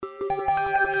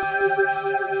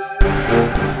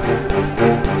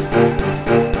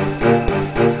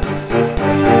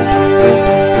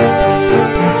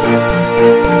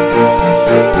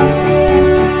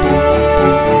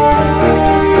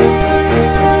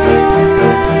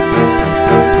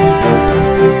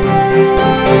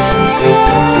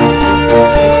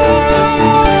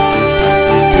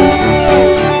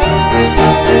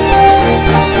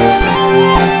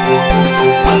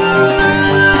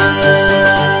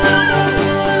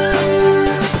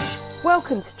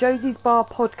Josie's Bar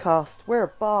podcast. We're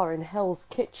a bar in Hell's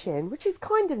Kitchen, which is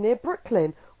kind of near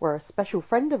Brooklyn, where a special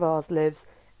friend of ours lives.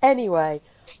 Anyway,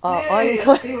 I'm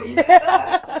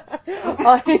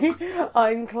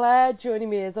Claire. Joining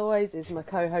me as always is my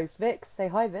co-host Vix. Say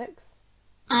hi, Vix.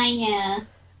 Hiya.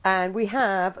 And we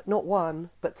have not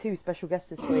one, but two special guests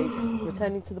this week,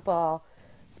 returning to the bar.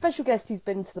 Special guest who's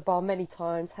been to the bar many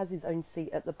times, has his own seat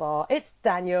at the bar. It's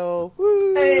Daniel.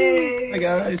 Woo! Hey! Hi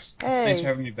guys. Hey. Thanks for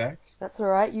having me back. That's all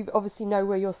right. You obviously know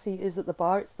where your seat is at the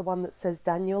bar. It's the one that says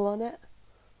Daniel on it.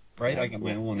 Right, I got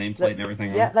my little nameplate and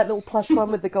everything. Yeah, that little plush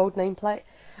one with the gold nameplate.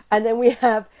 And then we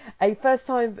have a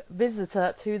first-time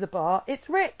visitor to the bar. It's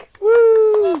Rick.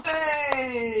 Woo!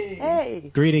 Hey!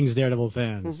 Hey! Greetings, Daredevil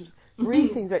fans.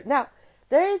 Greetings, Rick. Now,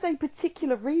 there is a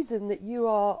particular reason that you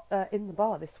are in the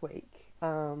bar this week.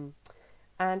 And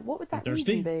what would that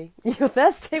reason be? You're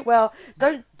thirsty? Well,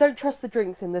 don't trust the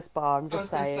drinks in this bar, I'm just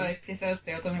saying. I was going to say, if you're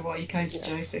thirsty, I don't know why you came to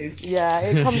Josie's. Yeah,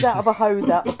 it comes out of a hose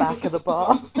out the back of the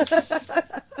bar.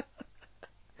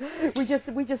 we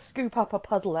just scoop up a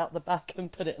puddle out the back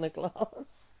and put it in a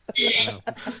glass. Oh,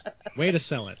 way to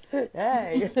sell it.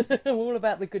 Hey, I'm all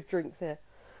about the good drinks here.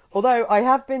 Although I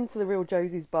have been to the real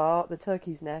Josie's bar, the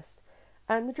Turkey's Nest,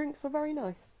 and the drinks were very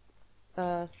nice.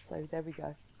 So there we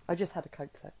go. I just had a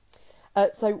Coke though.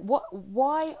 So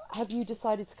why have you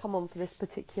decided to come on for this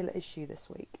particular issue this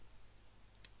week?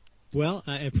 Well,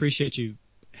 I appreciate you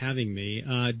having me.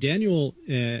 Daniel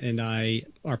and I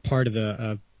are part of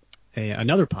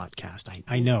another podcast.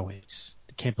 I know I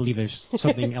can't believe there's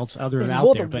something else other out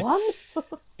more there. Than but one?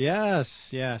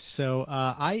 yes. So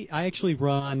I actually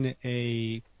run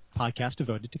a podcast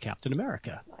devoted to Captain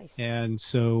America. Nice. And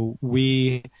so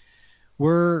we're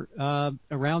around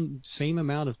the same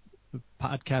amount of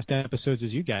podcast episodes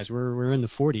as you guys. We're in the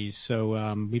 40s,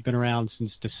 so we've been around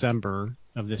since December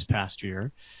of this past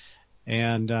year,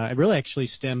 and it really actually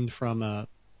stemmed from a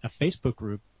Facebook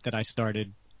group that I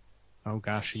started, a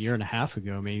year and a half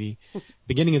ago, maybe,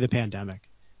 beginning of the pandemic,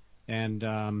 and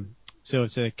so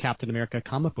it's a Captain America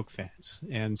comic book fans,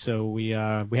 and so we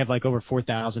have like over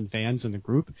 4,000 fans in the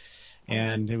group,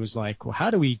 and it was like, well,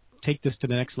 how do we take this to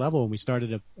the next level? And we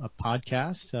started a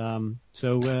podcast,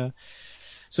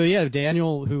 So yeah,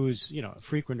 Daniel, who is a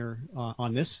frequenter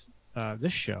on this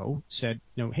show, said,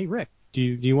 hey Rick, do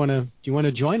you want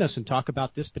to join us and talk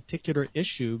about this particular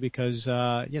issue because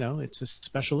it's a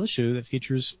special issue that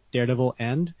features Daredevil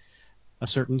and a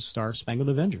certain Star-Spangled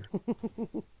Avenger.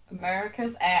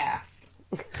 America's ass.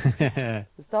 The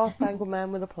Star-Spangled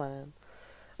Man with a plan.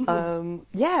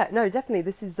 Yeah, no, definitely.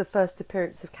 This is the first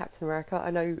appearance of Captain America.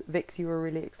 I know, Vix, you were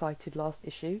really excited last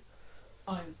issue.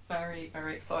 I was very,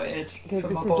 very excited because for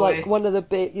this my is boy. like one of the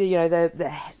big,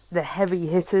 the heavy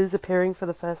hitters appearing for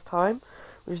the first time,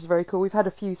 which is very cool. We've had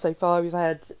a few so far. We've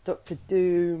had Doctor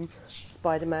Doom,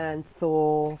 Spider-Man,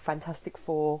 Thor, Fantastic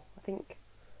Four. I think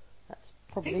that's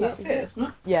probably that's it, isn't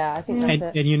it? Yeah, I think that's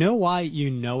it. And you know why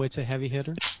it's a heavy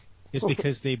hitter? It's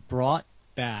because they brought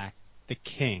back the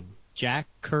King, Jack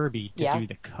Kirby, to do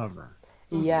the cover.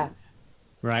 Yeah.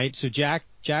 Right? So Jack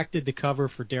did the cover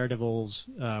for Daredevil's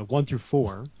 1 through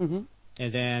 4, and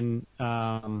then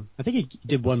I think he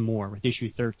did one more with issue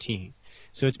 13.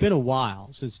 So it's been a while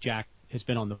since Jack has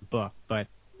been on the book, but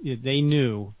they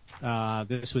knew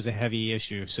this was a heavy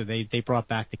issue, so they brought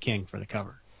back the King for the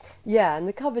cover. Yeah, and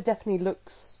the cover definitely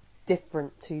looks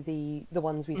different to the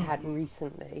ones we've had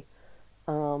recently.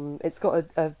 It's got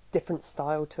a different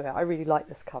style to it. I really like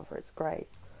this cover. It's great.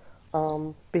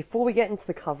 Before we get into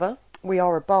the cover, we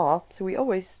are a bar, so we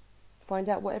always find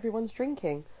out what everyone's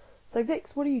drinking. So,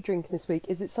 Vix, what are you drinking this week?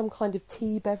 Is it some kind of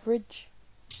tea beverage?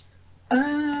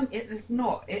 It is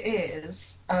not. It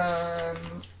is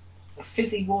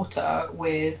fizzy water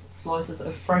with slices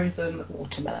of frozen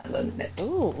watermelon in it.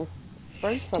 Ooh, it's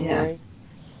very summery.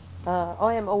 Yeah.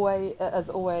 I am always,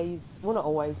 not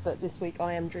always, but this week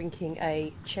I am drinking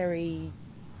a cherry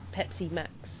Pepsi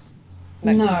Max.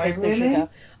 No, really? Sugar.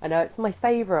 I know, it's my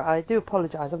favourite. I do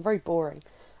apologise. I'm very boring.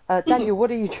 Daniel,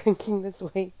 what are you drinking this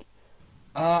week?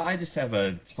 I just have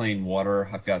a plain water.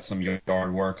 I've got some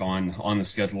yard work on the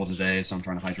schedule today, so I'm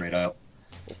trying to hydrate up.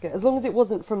 That's good. As long as it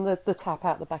wasn't from the tap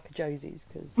out the back of Josie's,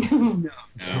 because no.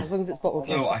 As long as it's bottled.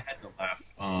 Although I had to laugh.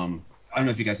 I don't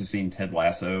know if you guys have seen Ted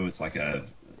Lasso. It's like I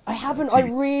haven't. I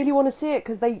really want to see it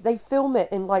because they film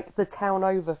it in like the town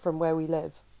over from where we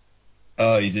live.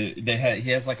 Oh, you did.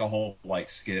 He has like a whole like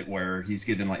skit where he's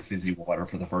given like fizzy water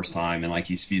for the first time and like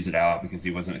he spews it out because he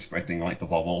wasn't expecting like the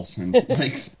bubbles and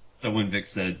like so when Vic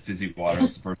said fizzy water,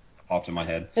 that's the first thing that popped in my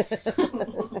head.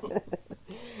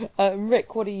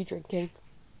 Rick, what are you drinking?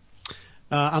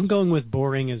 I'm going with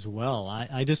boring as well.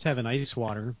 I just have an ice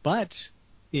water, but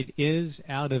It is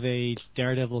out of a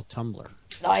Daredevil tumbler.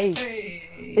 Nice. Hey.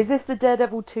 Is this the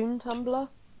Daredevil Toon tumbler?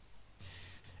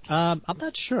 I'm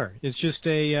not sure. It's just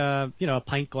a a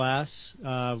pint glass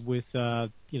with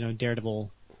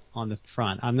Daredevil on the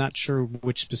front. I'm not sure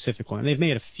which specific one. They've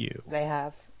made a few. They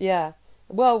have. Yeah.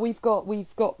 Well, we've got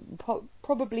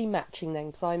probably matching then,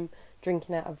 because I'm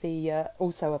drinking out of the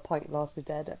also a pint glass with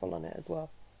Daredevil on it as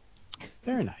well.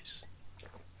 Very nice.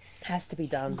 Has to be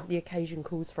done. The occasion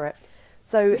calls for it.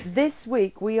 So this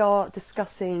week we are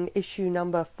discussing issue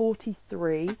number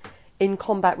 43, In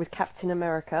Combat with Captain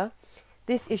America.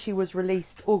 This issue was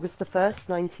released August the 1st,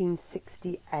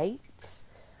 1968.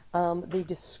 The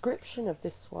description of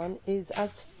this one is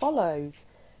as follows.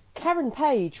 Karen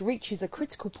Page reaches a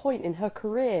critical point in her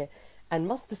career and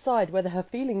must decide whether her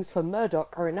feelings for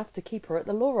Murdoch are enough to keep her at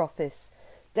the law office.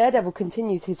 Daredevil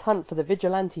continues his hunt for the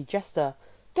vigilante Jester,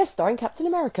 guest starring Captain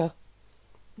America.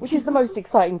 Which is the most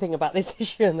exciting thing about this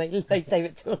issue, and they save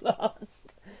it till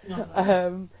last.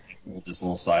 Just a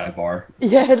little sidebar.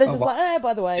 Yeah, they're just wow.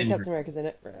 by the way, It's in Captain here. America's in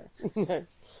it.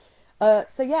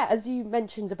 So yeah, as you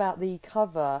mentioned about the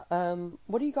cover,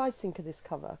 what do you guys think of this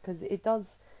cover? Because it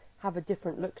does have a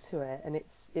different look to it, and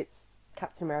it's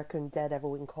Captain America and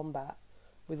Daredevil in combat,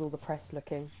 with all the press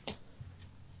looking.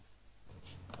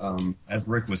 As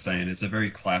Rick was saying, it's a very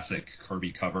classic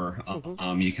Kirby cover.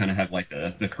 You kind of have like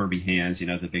the Kirby hands,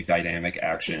 the big dynamic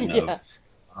action Yeah.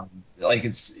 of, like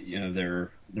it's, they're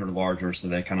larger, so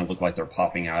they kind of look like they're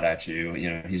popping out at you.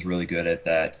 He's really good at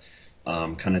that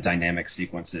kind of dynamic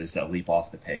sequences that leap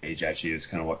off the page at you. Is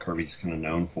kind of what Kirby's kind of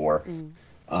known for.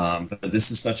 But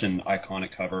this is such an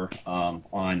iconic cover.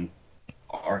 On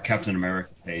our Captain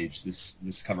America page,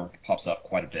 this cover pops up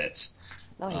quite a bit.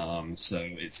 Nice. So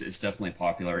it's definitely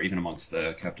popular even amongst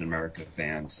the Captain America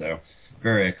fans. So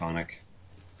very iconic.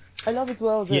 I love as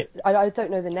well that I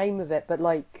don't know the name of it, but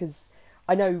because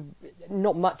I know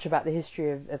not much about the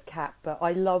history of Cap, but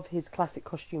I love his classic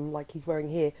costume like he's wearing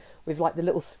here with like the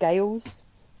little scales.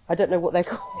 I don't know what they're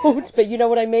called, but you know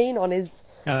what I mean, on his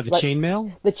The like,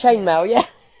 chainmail? The chainmail,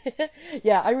 yeah.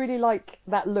 Yeah, I really like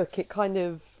that look. It kind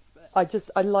of it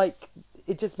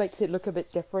just makes it look a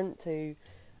bit different to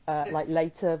like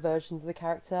later versions of the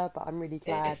character, but I'm really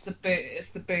glad.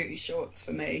 It's the booty shorts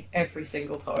for me every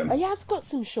single time. Oh, he has got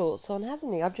some shorts on,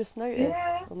 hasn't he? I've just noticed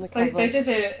on the they cover. did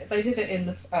it in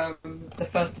the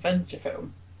first Avenger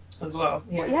film as well.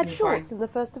 Yeah, What, he had was shorts in the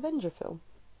first Avenger film?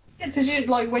 Yeah, did you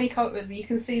like when you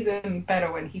can see them better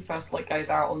when he first goes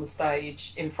out on the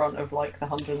stage in front of the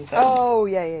 107. Oh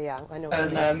yeah. I know. What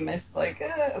And you mean. it's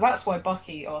that's why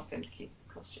Bucky asked him to keep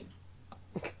the costume.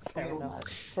 Fair enough.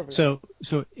 Probably.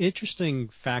 So interesting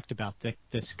fact about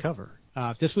this cover.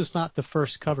 This was not the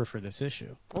first cover for this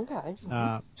issue. Okay.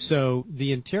 So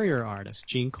the interior artist,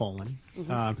 Gene Colan,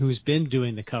 who's been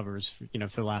doing the covers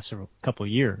for the last couple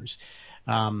of years,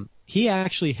 he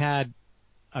actually had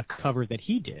a cover that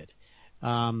he did,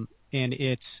 and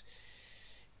it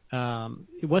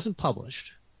wasn't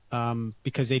published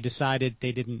because they decided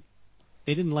they didn't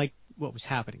like what was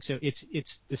happening. So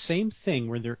it's the same thing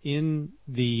where they're in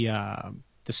the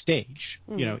stage,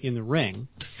 in the ring,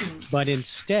 but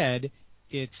instead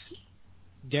it's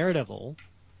Daredevil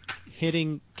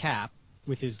hitting Cap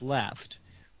with his left,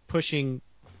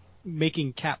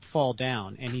 making Cap fall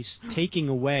down, and he's taking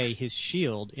away his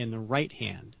shield in the right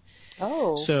hand.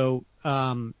 Oh. So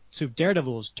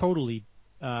Daredevil is totally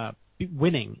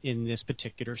winning in this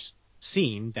particular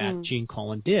scene that Gene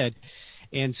Colan did,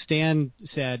 and Stan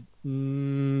said,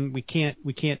 we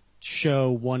can't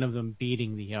show one of them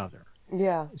beating the other.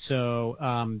 Yeah.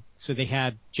 So they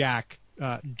had Jack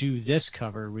do this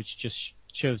cover, which just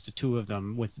shows the two of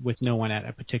them with no one at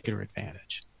a particular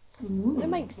advantage. That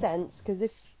makes sense, because I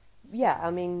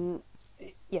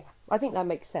think that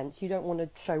makes sense. You don't want to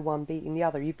show one beating the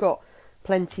other. You've got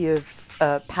plenty of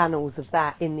panels of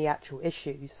that in the actual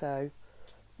issue, so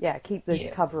yeah, keep the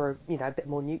cover a bit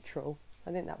more neutral.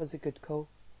 I think that was a good call.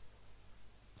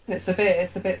 It's a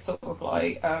bit sort of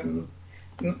like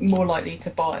more likely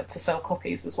to sell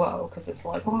copies as well, because it's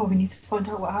like, oh, we need to find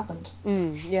out what happened.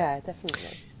 Yeah,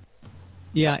 definitely.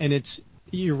 Yeah, and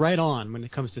you're right on when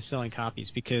it comes to selling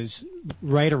copies, because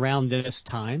right around this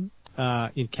time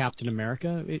in Captain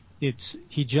America,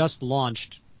 he just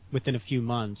launched within a few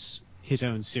months his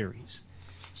own series.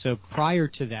 So prior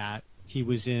to that, he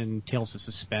was in Tales of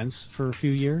Suspense for a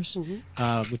few years,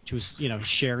 which was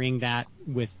sharing that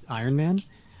with Iron Man.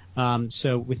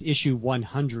 So with issue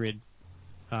 100,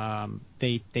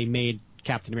 they made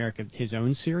Captain America his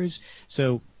own series.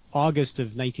 So August of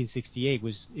 1968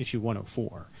 was issue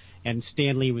 104, and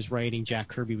Stan Lee was writing, Jack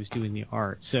Kirby was doing the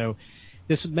art. So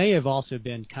this may have also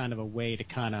been kind of a way to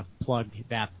kind of plug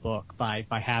that book by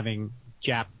having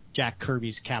Jack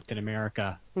Kirby's Captain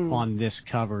America on this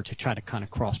cover to try to kind of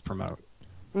cross promote.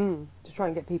 To try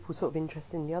and get people sort of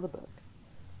interested in the other book.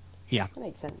 Yeah, that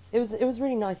makes sense. It was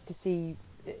really nice to see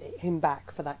him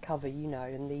back for that cover, you know,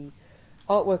 and the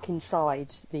artwork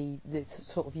inside, the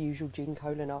sort of usual Gene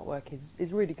Colan artwork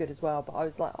is really good as well. But I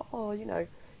was like, oh, you know,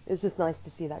 it's just nice to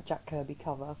see that Jack Kirby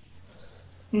cover.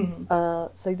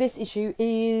 So this issue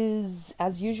is,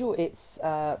 as usual, it's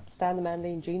Stan the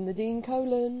Manly and Gene the Dean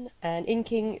Colan, and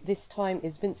inking this time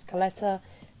is Vince Coletta,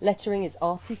 lettering is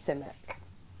Artie Simek.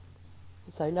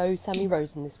 So no Sammy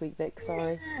Rosen this week, Vic,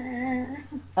 sorry.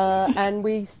 And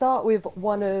we start with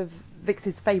one of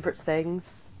Vic's favourite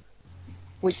things,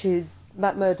 which is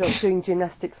Matt Murdock doing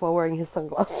gymnastics while wearing his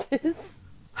sunglasses.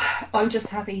 I'm just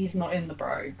happy he's not in the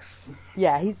brogues.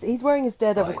 Yeah, he's wearing his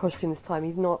Daredevil costume this time.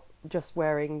 He's not just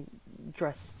wearing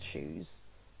dress shoes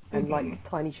and like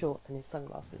tiny shorts and his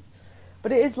sunglasses.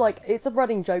 But it is like, it's a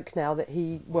running joke now that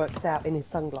he works out in his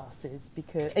sunglasses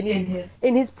because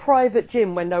in his private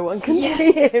gym when no one can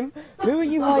see him. Who are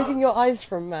you hiding your eyes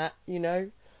from, Matt? You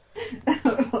know.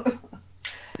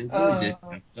 He really did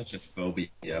have such a phobia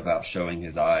about showing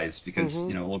his eyes because,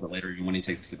 you know, a little bit later when he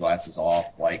takes the glasses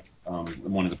off, like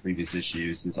in one of the previous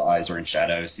issues, his eyes are in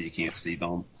shadow so you can't see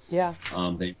them. Yeah.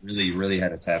 They really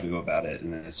had a taboo about it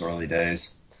in his early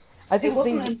days. I think it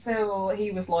wasn't until he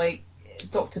was like,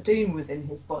 Doctor Doom was in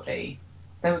his body,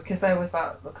 because there was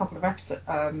that a couple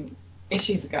of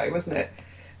issues ago, wasn't it?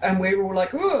 And we were all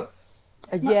like, oh.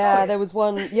 Yeah, there was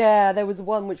one. Yeah, there was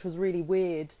one which was really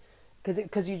weird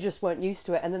because you just weren't used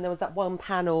to it. And then there was that one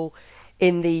panel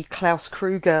in the Klaus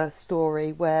Kruger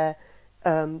story where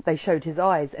they showed his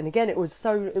eyes, and again it was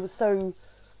so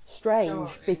strange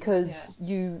because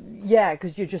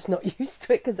because you're just not used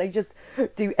to it because they just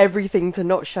do everything to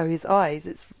not show his eyes.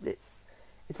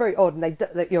 It's very odd, and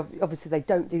obviously they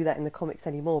don't do that in the comics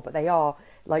anymore, but they are,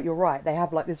 like, you're right, they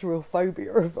have like this real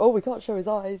phobia of, oh, we can't show his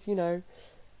eyes, you know.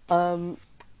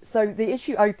 So the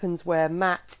issue opens where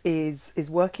Matt is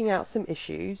working out some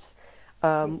issues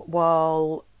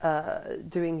while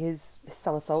doing his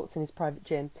somersaults in his private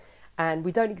gym, and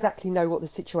we don't exactly know what the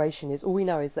situation is. All we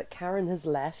know is that Karen has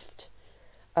left.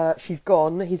 She's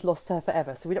gone. He's lost her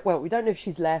forever. So we don't know if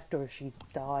she's left or if she's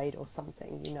died or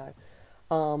something, you know.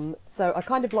 So I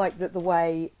kind of like that the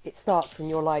way it starts and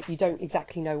you're like, you don't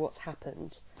exactly know what's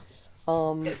happened.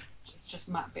 It's just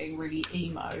Matt being really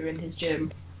emo in his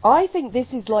gym. I think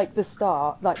this is like the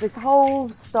start, like this whole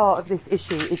start of this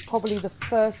issue is probably the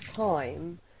first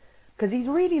time, because he's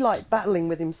really like battling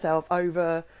with himself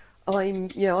over, I'm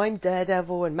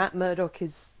Daredevil and Matt Murdock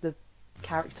is the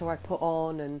character I put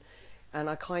on, and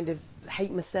I kind of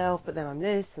hate myself, but then I'm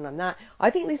this and I'm that. I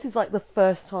think this is like the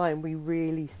first time we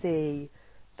really see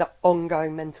the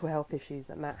ongoing mental health issues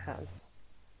that Matt has.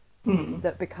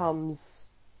 That becomes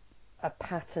a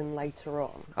pattern later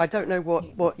on. I don't know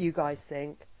what you guys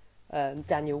think.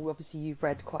 Daniel, obviously you've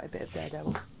read quite a bit of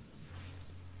Daredevil.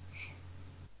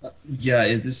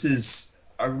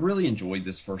 I really enjoyed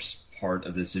this first part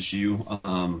of this issue.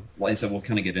 Like I said, we'll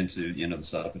kind of get into, you know, the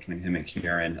stuff between him and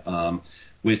Karen,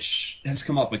 which has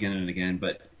come up again and again,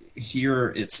 but here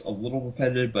it's a little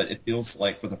repetitive, but it feels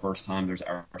like for the first time there's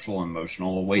actual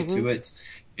emotional weight to it,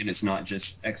 and it's not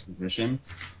just exposition,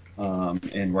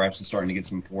 and we're actually starting to get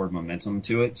some forward momentum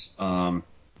to it.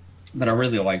 But I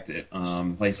really liked it.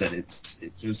 Like I said, it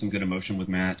shows some good emotion with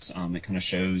Matt. It kind of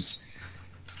shows,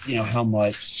 you know, how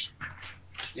much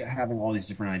having all these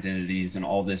different identities and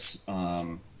all this,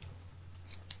 all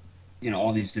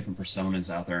these different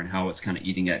personas out there and how it's kind of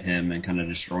eating at him and kind of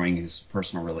destroying his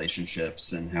personal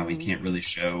relationships and how he can't really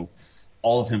show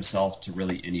all of himself to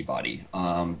really anybody.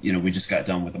 We just got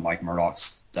done with the Mike Murdock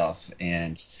stuff,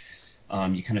 and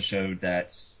you kind of showed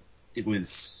that it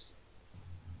was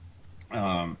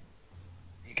kind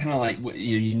of like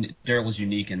Daryl's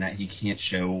unique in that he can't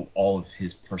show all of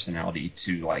his personality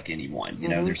to like anyone. You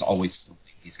know, there's always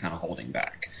something he's kind of holding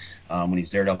back. When he's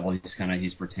Daredevil,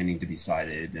 he's pretending to be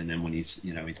sighted, and then when he's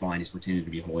blind, he's pretending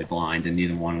to be wholly blind, and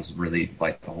neither one is really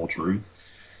like the whole truth.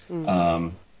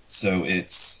 So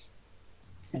it's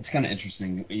kind of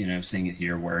interesting, you know, seeing it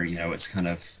here where, you know, it's kind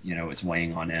of, you know, it's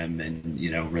weighing on him and,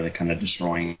 you know, really kind of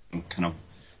destroying kind of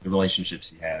the relationships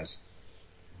he has.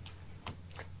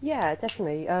 Yeah,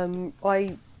 definitely.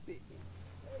 I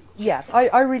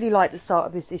really like the start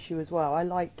of this issue as well. I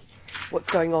like what's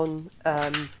going on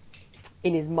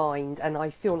in his mind, and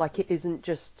I feel like it isn't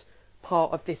just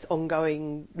part of this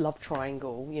ongoing love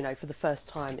triangle. You know, for the first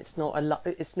time, it's not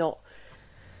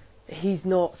he's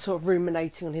not sort of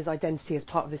ruminating on his identity as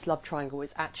part of this love triangle.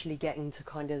 It's actually getting to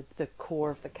kind of the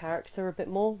core of the character a bit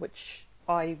more, which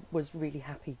I was really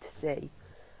happy to see.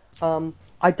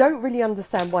 I don't really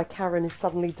understand why Karen is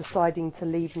suddenly deciding to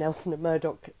leave Nelson and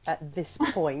Murdoch at this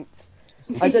point.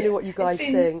 I don't know what you guys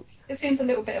think. It seems a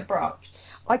little bit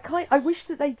abrupt. I wish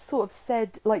that they'd sort of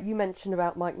said, like you mentioned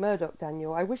about Mike Murdoch,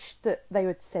 Daniel, I wish that they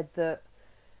had said that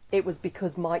it was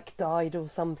because Mike died or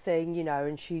something, you know,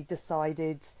 and she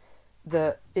decided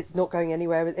that it's not going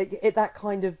anywhere. That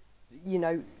kind of, you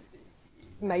know,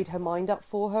 made her mind up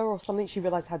for her or something. She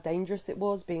realised how dangerous it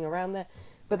was being around there.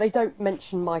 But they don't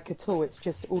mention Mike at all. It's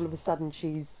just all of a sudden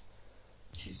she's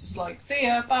just like, see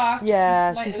ya, bye.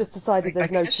 Yeah, Later. she's just decided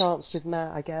there's no chance she's- with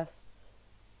Matt, I guess.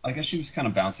 I guess she was kind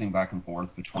of bouncing back and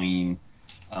forth between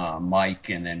Mike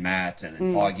and then Matt and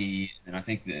then Foggy. And I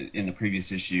think that in the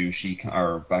previous issue,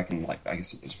 or back in, like, I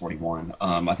guess it was 41,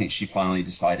 I think she finally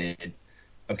decided,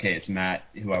 okay, it's Matt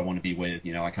who I want to be with.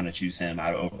 You know, I kind of choose him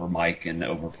out over Mike and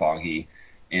over Foggy.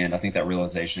 And I think that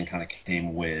realization kind of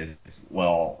came with,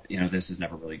 well, you know, this is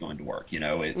never really going to work. You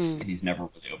know, he's never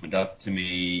really opened up to me.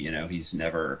 You know, he's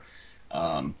never,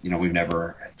 you know, we've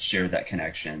never shared that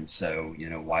connection. So, you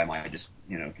know, why am I just,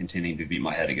 you know, continuing to beat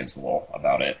my head against the wall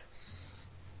about it?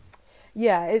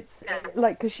 Yeah, it's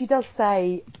like, because she does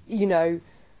say, you know,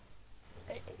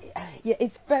 yeah,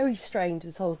 it's very strange,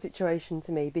 this whole situation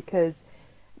to me, because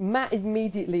Matt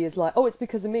immediately is like, oh, it's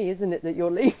because of me, isn't it, that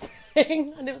you're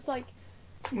leaving? And it was like,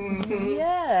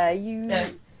 yeah.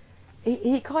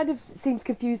 He kind of seems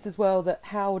confused as well, that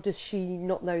how does she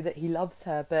not know that he loves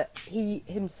her? But he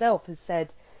himself has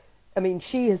said, I mean,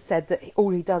 she has said that all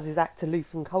he does is act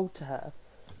aloof and cold to her.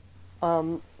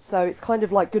 So it's kind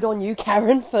of like, good on you,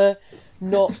 Karen, for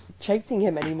not chasing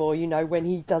him anymore, you know, when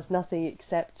he does nothing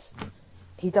except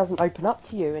he doesn't open up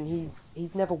to you, and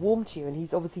he's never warmed to you, and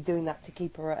he's obviously doing that to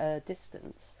keep her at a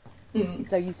distance.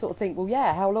 So you sort of think, well,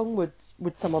 yeah, how long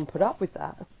would someone put up with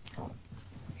that?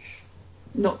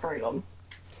 Not very long.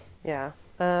 Yeah.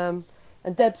 And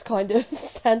Deb's kind of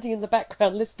standing in the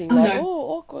background listening, like,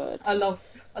 oh, awkward. I love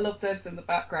Deb's in the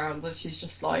background, and she's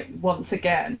just like, once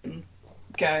again,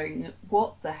 going,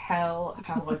 what the hell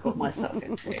have I got myself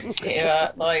into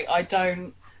here? Like,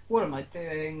 what am I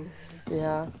doing?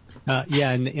 Yeah.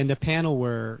 Yeah, and in the panel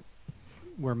where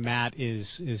Matt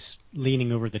is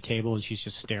leaning over the table and she's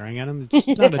just staring at him, it's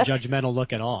not a judgmental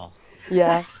look at all.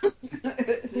 Yeah.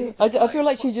 I feel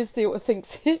like she just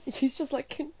thinks, she's just like,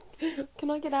 can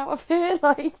I get out of here?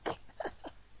 Like,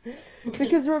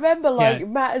 because remember, like,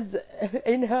 Matt is,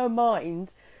 in her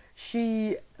mind,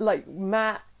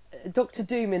 Dr.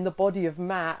 Doom in the body of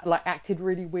Matt, like, acted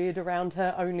really weird around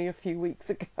her only a few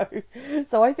weeks ago.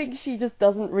 So I think she just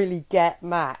doesn't really get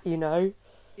Matt, you know?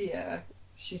 Yeah.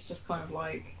 She's just kind of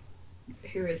like,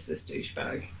 who is this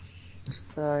douchebag?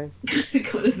 So.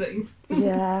 kind of thing.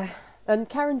 Yeah. And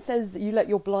Karen says, you let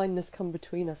your blindness come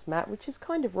between us, Matt, which is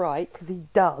kind of right, because he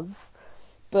does.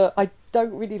 But I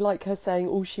don't really like her saying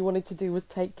all she wanted to do was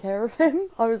take care of him.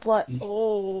 I was like,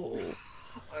 oh.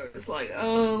 I was like,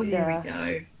 oh, here we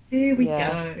go. Here we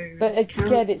go. But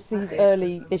again, it's these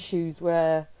early issues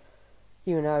where,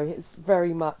 you know, it's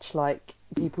very much like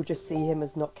people just see him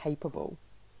as not capable.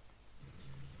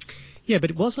 Yeah,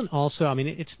 but it wasn't also, I mean,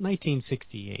 it's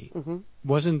 1968. Mm-hmm.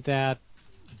 Wasn't that,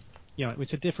 you know,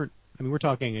 it's a different, I mean, we're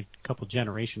talking a couple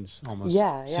generations almost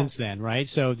since then, right?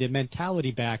 So the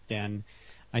mentality back then,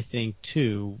 I think,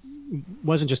 too,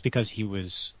 wasn't just because he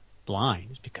was blind.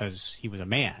 It's because he was a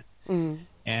man.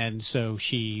 And so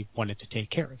she wanted to take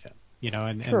care of him, you know,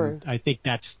 and I think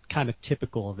that's kind of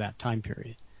typical of that time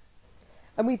period.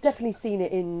 And we've definitely seen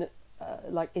it in,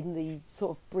 like, in the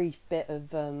sort of brief bit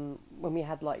of when we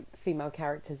had, like, female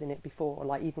characters in it before,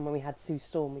 like, even when we had Sue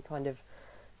Storm, we kind of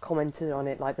commented on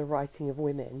it, like, the writing of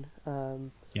women.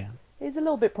 It's a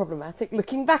little bit problematic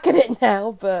looking back at it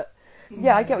now, but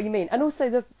yeah, I get what you mean. And also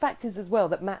the fact is as well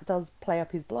that Matt does play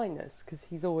up his blindness, because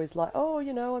he's always like, oh,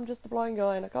 you know, I'm just a blind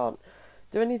guy and I can't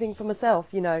do anything for myself,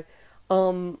 you know.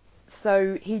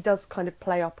 So he does kind of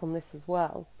play up on this as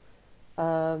well.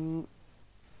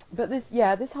 But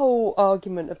this whole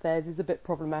argument of theirs is a bit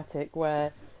problematic,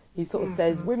 where he sort of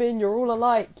says, women, you're all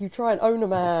alike, you try and own a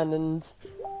man, and...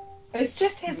 It's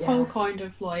just his whole kind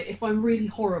of, like, if I'm really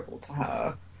horrible to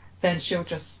her, then she'll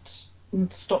just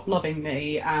stop loving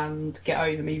me and get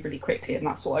over me really quickly, and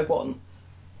that's what I want.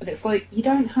 But it's like, you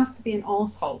don't have to be an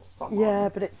arsehole to someone. Yeah,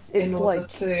 but it's in order like...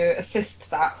 to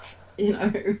assist that, you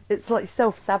know. It's like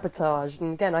self-sabotage,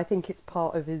 and again, I think it's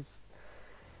part of his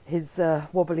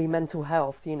wobbly mental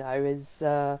health, you know, is...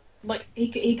 Like,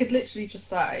 he could literally just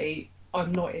say,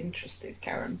 I'm not interested,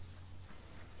 Karen.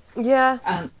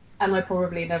 Yeah. and I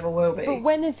probably never will be. But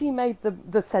when has he made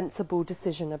the sensible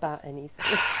decision about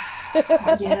anything?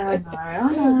 Yeah,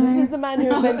 I know. This is the man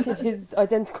who invented his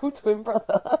identical twin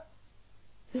brother.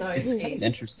 It's kind of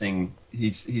interesting.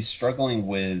 He's struggling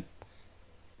with,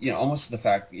 almost the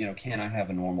fact, can I have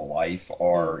a normal life,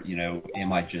 or,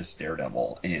 am I just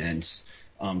Daredevil? And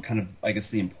kind of, I guess,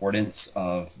 the importance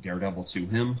of Daredevil to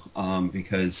him,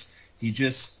 because he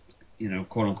just,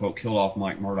 quote unquote, killed off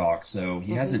Mike Murdock. So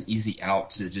he has an easy out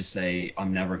to just say,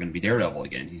 I'm never going to be Daredevil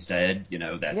again. He's dead.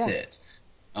 That's it.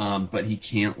 But he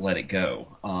can't let it go.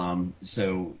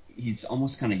 So he's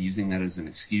almost kind of using that as an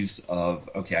excuse of,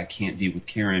 okay, I can't be with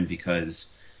Karen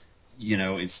because,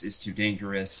 it's too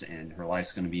dangerous and her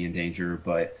life's going to be in danger.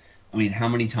 But I mean, how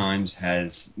many times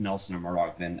has Nelson and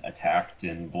Murdock been attacked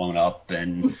and blown up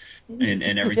and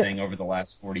everything over the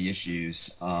last 40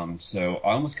 issues? So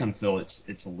I almost kind of feel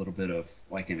it's a little bit of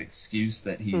like an excuse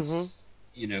that he's,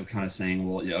 kind of saying,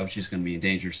 well, she's going to be in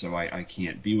danger, so I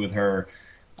can't be with her.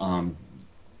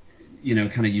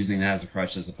 Kind of using that as a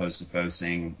crutch as opposed to Foe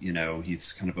saying,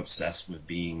 he's kind of obsessed with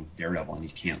being Daredevil and he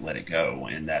can't let it go.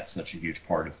 And that's such a huge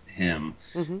part of him.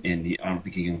 And I don't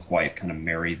think he can quite kind of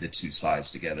marry the two sides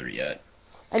together yet.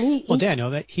 And well,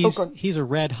 Daniel, he's a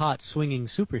red hot swinging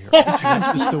superhero. That's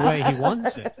just the way he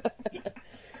wants it.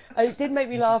 It did make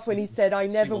me laugh when he said, I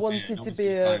never wanted to be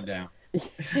a...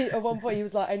 At one point he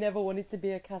was like, I never wanted to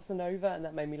be a Casanova, and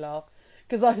that made me laugh.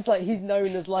 Because I was like, he's known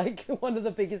as like one of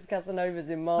the biggest Casanovas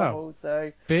in Marvel,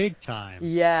 so big time.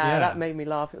 Yeah, that made me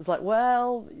laugh. It was like,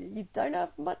 well, you don't have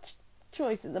much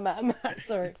choice in the matter, Matt.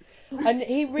 Sorry. And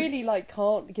he really like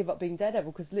can't give up being Daredevil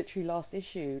because literally last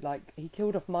issue, like he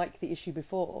killed off Mike the issue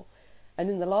before, and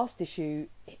in the last issue,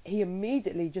 he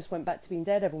immediately just went back to being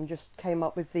Daredevil and just came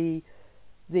up with the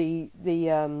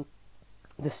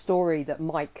story that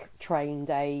Mike trained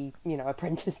a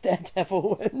apprentice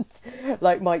Daredevil, and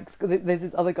like there's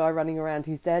this other guy running around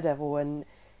who's Daredevil, and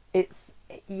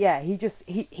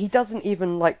he doesn't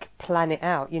even like plan it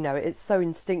out, it's so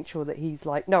instinctual that he's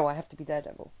like, no, I have to be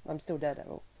Daredevil, I'm still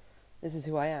Daredevil, this is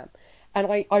who I am.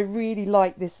 And I really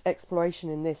like this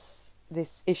exploration in this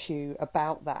issue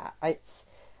about that. It's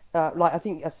like I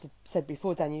think as I said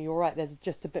before, Daniel, you're right, there's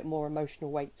just a bit more emotional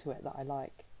weight to it that I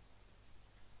like.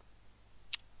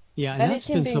 Yeah, and it's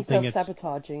him being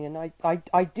self-sabotaging, and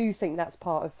I do think that's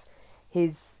part of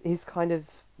his kind of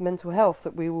mental health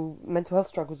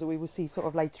struggles that we will see sort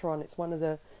of later on. It's one of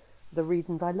the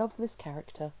reasons I love this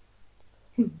character.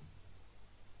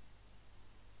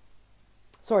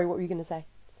 Sorry, what were you going to say?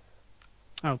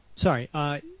 Oh, sorry.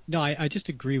 No, I just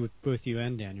agree with both you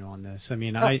and Daniel on this. I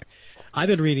mean, I've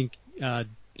been reading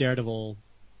Daredevil,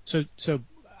 so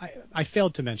I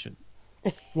failed to mention.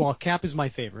 While Cap is my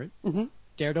favorite,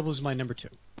 Daredevil is my number 2.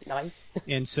 Nice.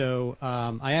 And so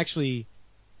I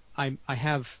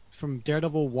have from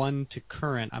Daredevil 1 to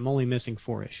current, I'm only missing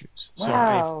 4 issues.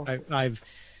 Wow. So I've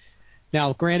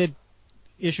now granted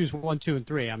issues 1, 2, and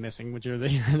 3 I'm missing, which are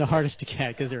the hardest to get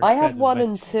because they're expensive. I have 1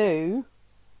 and 2.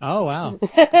 Oh wow.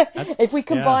 If we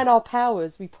combine our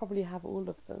powers, we probably have all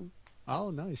of them.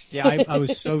 Oh nice. Yeah, I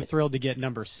was so thrilled to get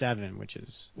number 7, which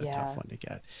is a tough one to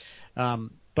get.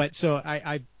 But so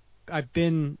I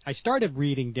started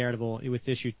reading Daredevil with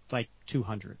issue like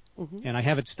 200, and I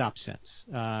haven't stopped since.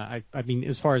 I mean,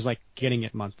 as far as like getting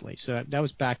it monthly. So that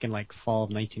was back in like fall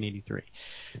of 1983.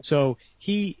 So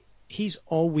he's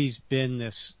always been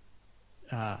this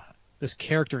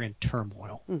character in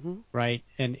turmoil, right?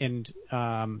 And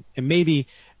maybe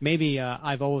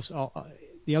I've always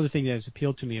the other thing that has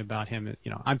appealed to me about him,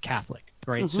 I'm Catholic,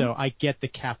 right? So I get the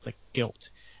Catholic guilt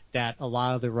that a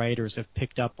lot of the writers have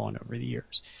picked up on over the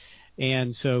years.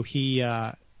 And so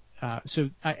so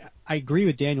I agree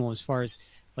with Daniel as far as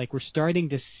like we're starting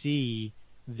to see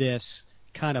this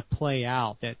kind of play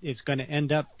out that is going to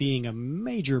end up being a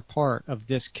major part of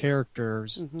this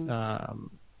character's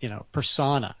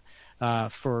persona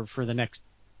for the next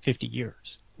 50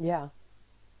 years. Yeah,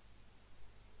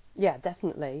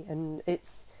 definitely. And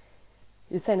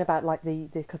you're saying about like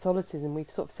the Catholicism,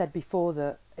 we've sort of said before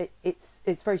that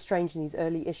it's very strange in these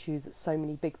early issues that so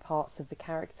many big parts of the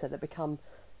character that become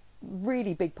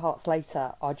really big parts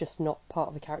later are just not part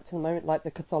of the character in the moment, like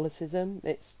the Catholicism.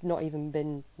 It's not even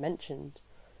been mentioned,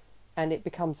 and it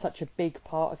becomes such a big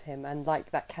part of him, and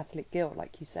like that Catholic guilt,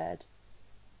 like you said.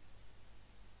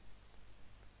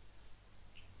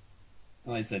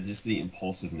 Like I said, just the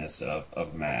impulsiveness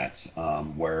of Matt,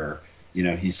 where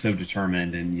he's so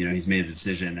determined and he's made a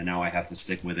decision and now I have to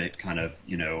stick with it, kind of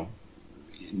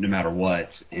no matter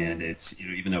what. And it's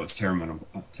even though it's tearing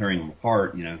him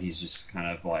apart, he's just kind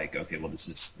of like, okay, well this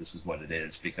is what it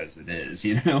is because it is.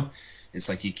 It's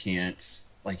like he can't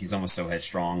like he's almost so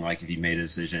headstrong. Like if he made a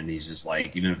decision, he's just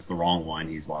like, even if it's the wrong one,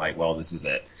 he's like, well, this is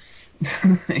it.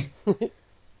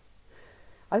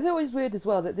 I thought it was weird as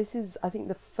well that this is, I think,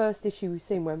 the first issue we've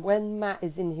seen when Matt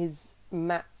is in his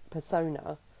Matt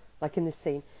persona, like in this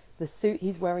scene, the suit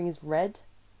he's wearing is red.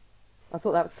 I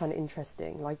thought that was kind of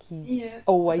interesting. Like he's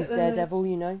always Daredevil,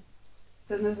 you know.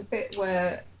 Then there's a bit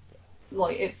where,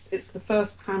 like, it's the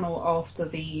first panel after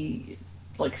the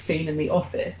like scene in the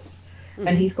office,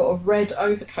 and he's got a red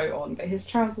overcoat on, but his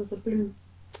trousers are blue.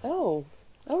 Oh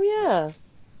yeah.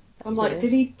 So I'm like,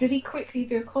 did he quickly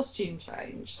do a costume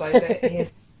change so that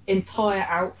his entire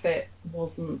outfit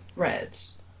wasn't red?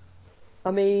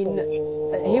 I mean,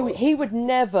 he would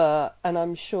never, and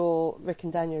I'm sure Rick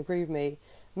and Daniel agree with me,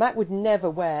 Matt would never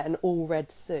wear an all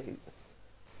red suit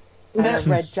and a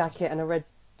red jacket and a red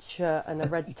shirt and a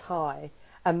red tie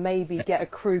and maybe get a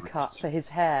crew cut for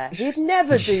his hair. He'd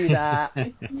never do that.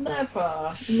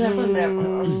 Never.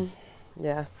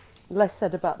 Yeah. Less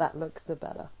said about that look, the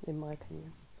better, in my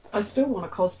opinion. I still want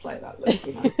to cosplay that look,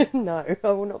 you know. No,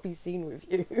 I will not be seen with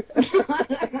you.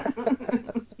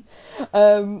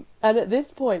 And at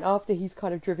this point, after he's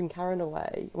kind of driven Karen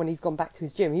away, when he's gone back to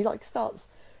his gym, he like starts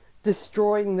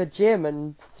destroying the gym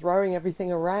and throwing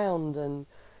everything around, and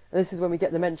this is when we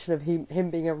get the mention of him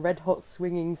being a red hot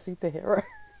swinging superhero.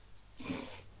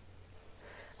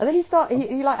 And then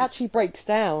he like actually breaks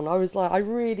down. I was like, I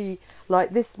really like,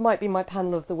 this might be my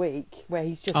panel of the week where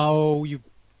he's just... Oh, you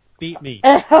beat me.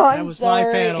 That was my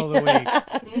panel of the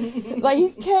week. Like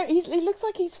he looks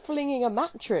like he's flinging a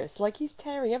mattress, like he's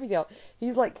tearing everything up.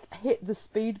 He's like hit the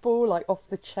speedball like off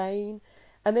the chain,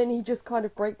 and then he just kind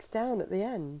of breaks down at the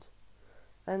end.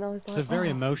 And I was like, it's a very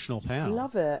emotional panel. I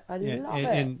love it. I love it.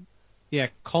 And yeah,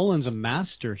 Colin's a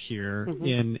master here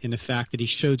in the fact that he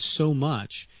showed so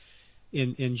much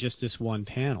in just this one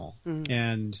panel,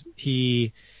 and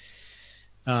he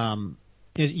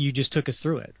you just took us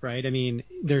through it, right? I mean,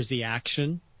 there's the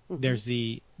action, there's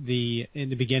the in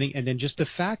the beginning, and then just the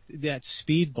fact that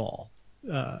speedball,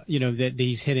 that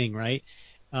he's hitting, right?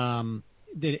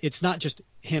 That it's not just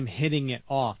him hitting it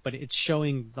off, but it's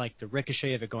showing like the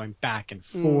ricochet of it going back and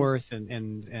forth,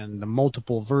 and the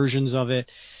multiple versions of it.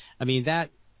 I mean, that,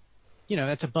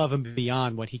 that's above and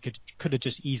beyond what he could have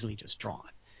just easily just drawn.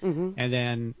 And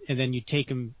then you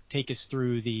take us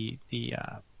through the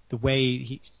way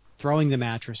he's throwing the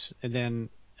mattress, and then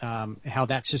how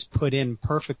that's just put in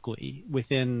perfectly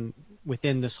within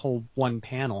this whole one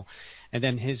panel, and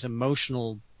then his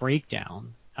emotional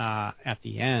breakdown at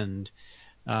the end.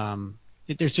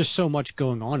 There's just so much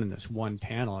going on in this one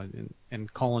panel,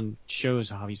 and Colin shows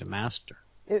how he's a master.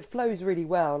 It flows really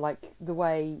well, like the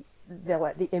way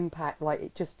the impact, like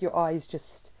it just, your eyes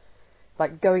just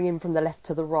like going in from the left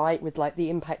to the right with like the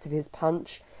impact of his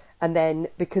punch, and then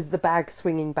because the bag's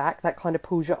swinging back, that kind of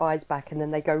pulls your eyes back, and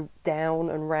then they go down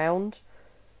and round,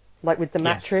 like with the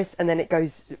mattress, and then it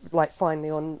goes like finally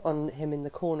on him in the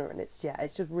corner, and it's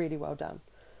just really well done.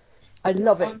 I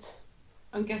love it.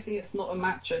 I'm guessing it's not a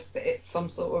mattress, but it's some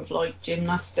sort of like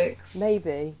gymnastics.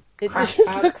 Maybe. It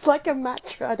just looks like a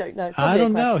mattress. I don't know. I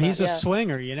don't know. He's a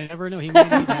swinger. You never know. He may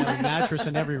need to have a mattress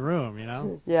in every room,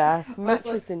 Yeah,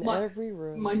 mattress in every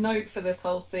room. My note for this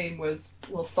whole scene was,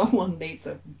 well, someone needs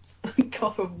a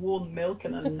cup of warm milk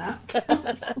and a nap.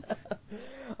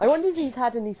 I wonder if he's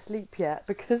had any sleep yet,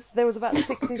 because there was about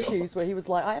 6 issues where he was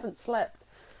like, I haven't slept.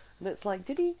 And it's like,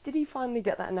 did he finally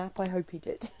get that nap? I hope he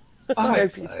did. I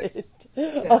hope he so. did.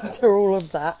 Yeah. After all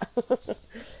of that.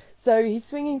 So he's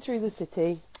swinging through the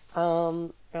city.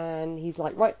 And he's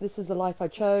like, right, this is the life I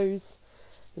chose.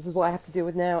 This is what I have to deal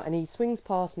with now. And he swings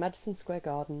past Madison Square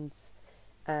Gardens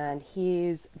and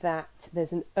hears that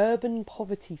there's an urban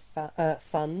poverty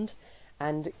fund,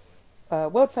 and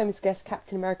world famous guest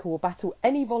Captain America will battle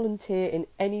any volunteer in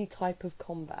any type of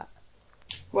combat.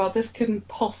 Well, this couldn't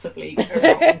possibly go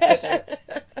wrong, could it?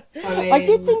 I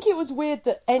did think it was weird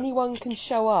that anyone can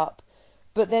show up,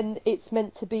 but then it's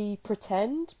meant to be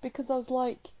pretend, because I was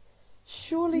like,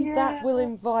 surely that will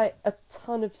invite a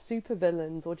ton of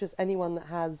supervillains or just anyone that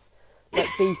has like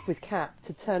beef with Cap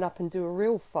to turn up and do a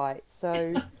real fight.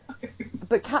 So,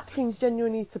 but Cap seems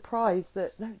genuinely surprised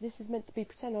that no, this is meant to be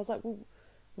pretend. I was like, well,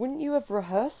 wouldn't you have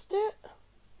rehearsed it?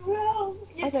 Well,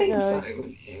 I don't know. So,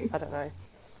 wouldn't you? I don't know.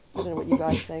 I don't know what you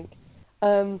guys think.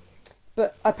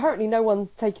 But apparently no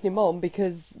one's taking him on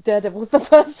because Daredevil's the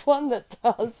first one that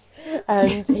does,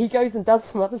 and he goes and does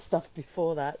some other stuff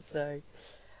before that. So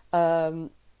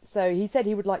he said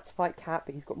he would like to fight Cap,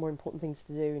 but he's got more important things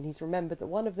to do, and he's remembered that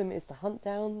one of them is to hunt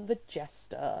down the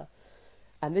Jester.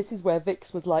 And this is where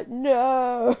Vix was like,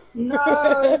 no!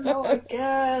 No, not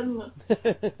again!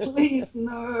 Please,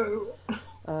 no!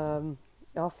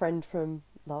 our friend from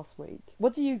last week.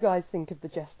 What do you guys think of the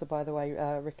Jester, by the way,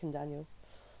 Rick and Daniel?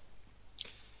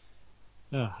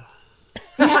 Yeah.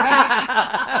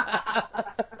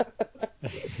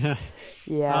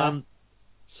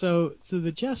 So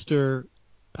the Jester,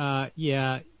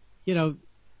 yeah,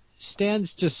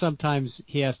 Stan's just sometimes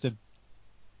he has to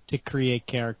create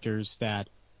characters that,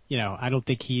 I don't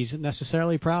think he's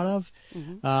necessarily proud of.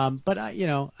 Mm-hmm. But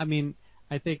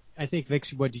I think Vic,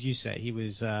 what did you say? He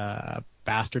was a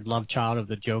bastard love child of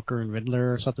the Joker and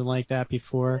Riddler or something like that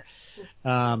before.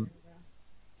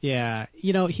 Yeah,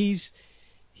 he's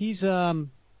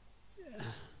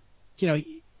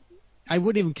I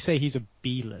wouldn't even say he's a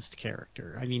B-list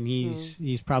character. I mean,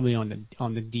 he's probably on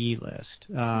the D list.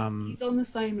 He's on the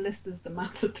same list as the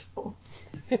Matador.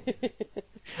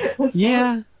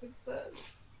 Yeah.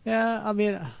 Yeah, I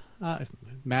mean,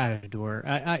 Matador.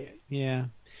 Yeah.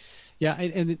 Yeah,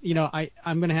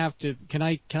 I'm gonna have to. Can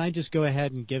I just go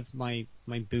ahead and give my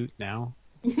boot now?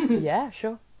 Yeah,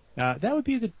 sure. That would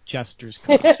be the Jester's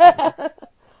costume.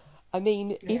 I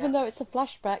mean, even though it's a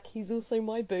flashback, he's also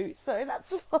my boot, so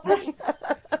that's fine.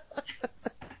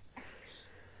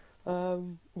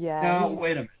 Yeah. Now,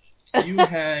 wait a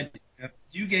minute.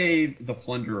 You gave the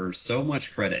Plunderer so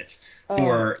much credit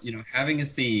for, having a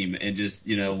theme and just,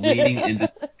 leading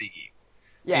into the theme.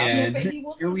 Yeah. And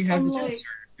but here we have the Jester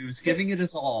who's giving it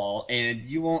his all, and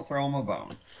you won't throw him a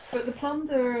bone. But the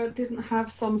Plunderer didn't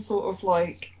have some sort of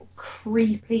like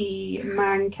creepy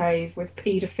man cave with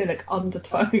paedophilic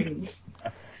undertones.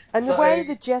 And the way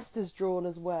the Jester's drawn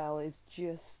as well is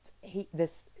just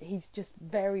he's just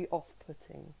very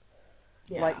off-putting.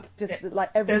 Yeah.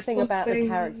 Like everything about the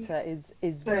character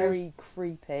is very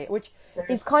creepy, which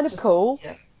is kind of cool.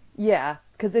 Yeah,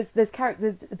 because there's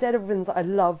Daredevils that I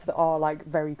love that are like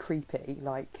very creepy,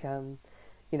 like some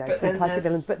classic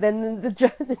villains. But then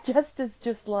the Jester's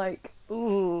just like,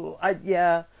 ooh,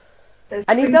 yeah.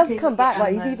 And he does come back,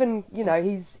 like he's even,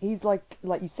 he's like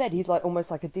you said, he's like almost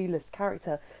like a D-list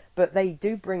character. But they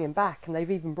do bring him back, and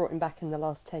they've even brought him back in the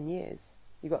last 10 years.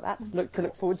 You got that to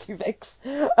look forward to, Vix.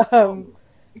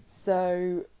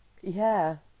 So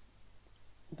yeah,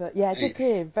 but yeah, just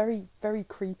here, very very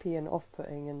creepy and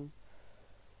off-putting, and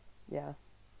yeah.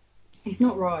 He's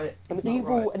not right.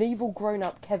 An evil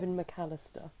grown-up Kevin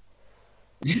McAllister.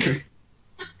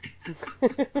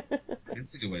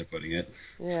 That's a good way of putting it.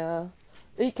 Yeah.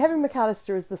 Kevin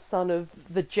McAllister is the son of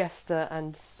the Jester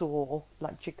and Saw,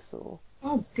 like Jigsaw.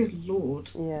 Oh, good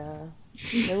lord. Yeah.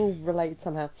 They're all related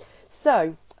somehow.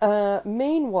 So,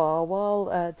 meanwhile,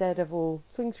 while Daredevil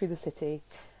swings through the city,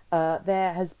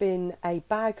 there has been a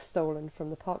bag stolen from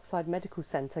the Parkside Medical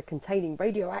Center containing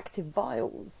radioactive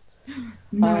vials.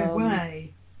 No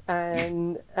way.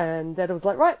 And Daredevil's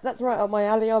like, right, that's right up my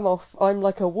alley, I'm off. I'm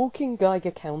like a walking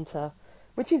Geiger counter.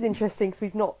 Which is interesting because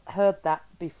we've not heard that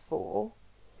before.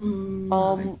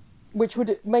 No. Which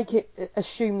would make it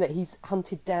assume that he's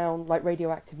hunted down like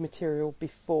radioactive material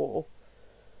before.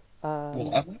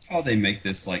 Well, I love how they make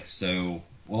this like so.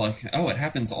 Well, like, it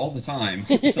happens all the time.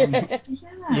 And it's like,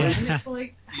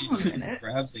 hang on a minute.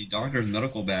 Grabs a doctor's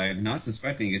medical bag, not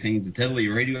suspecting it contains deadly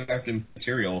radioactive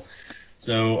material.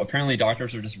 So apparently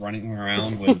doctors are just running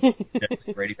around with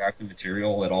deadly radioactive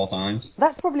material at all times.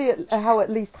 That's probably how at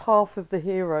least half of the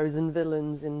heroes and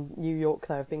villains in New York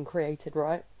have been created,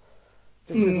 right?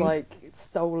 Just with like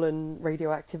stolen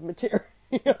radioactive material.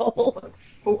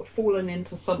 Fallen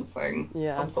into something.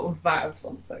 Yeah. Some sort of vat of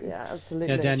something. Yeah, absolutely.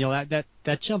 Yeah, Daniel,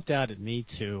 that jumped out at me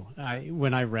too.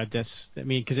 When I read this, I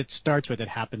mean, because it starts with it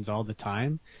happens all the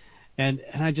time, and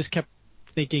I just kept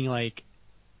thinking like,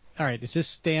 all right, is this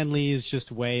Stan Lee's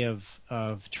just way of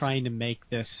trying to make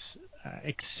this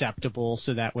acceptable,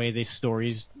 so that way these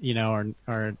stories,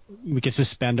 are we can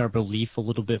suspend our belief a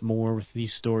little bit more with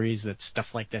these stories that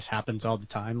stuff like this happens all the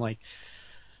time, like.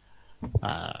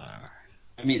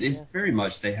 I mean, it's very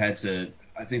much they had to.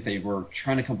 I think they were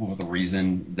trying to come up with a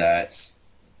reason that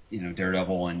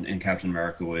Daredevil and Captain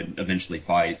America would eventually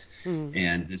fight,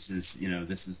 and this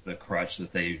is the crutch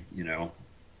that they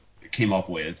came up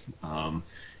with.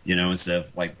 Instead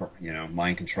of like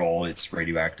mind control, it's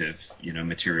radioactive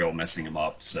material messing them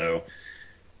up. So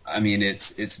I mean,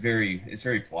 it's very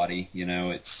plotty.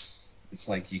 It's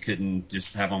like you couldn't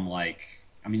just have them like.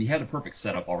 I mean, he had a perfect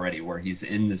setup already where he's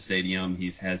in the stadium. He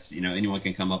has, anyone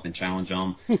can come up and challenge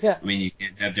him. Yeah. I mean, you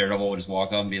can't have Daredevil just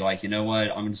walk up and be like, you know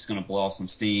what, I'm just going to blow off some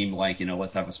steam. Like,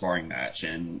 let's have a sparring match.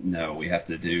 And no, we have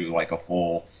to do like a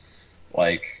full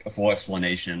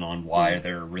explanation on why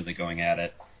they're really going at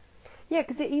it. Yeah,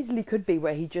 because it easily could be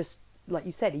where he just, like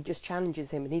you said, he just challenges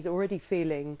him and he's already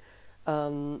feeling,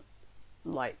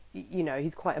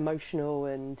 he's quite emotional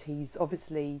and he's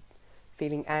obviously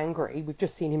feeling angry. We've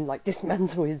just seen him like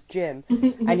dismantle his gym,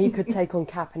 and he could take on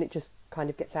Cap, and it just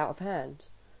kind of gets out of hand.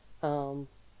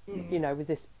 You know, with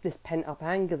this pent up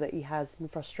anger that he has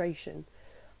and frustration.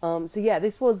 So yeah,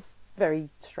 this was very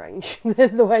strange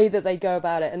the way that they go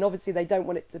about it, and obviously they don't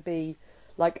want it to be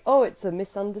like, oh, it's a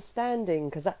misunderstanding,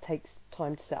 because that takes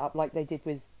time to set up, like they did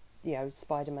with, you know,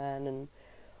 Spider-Man, and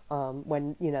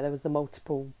when, you know, there was the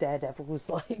multiple Daredevils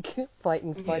like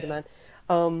fighting Spider-Man.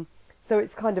 So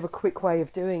it's kind of a quick way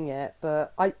of doing it,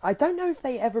 but I don't know if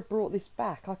they ever brought this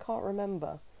back. I can't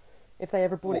remember if they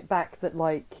ever brought it back, that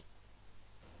like,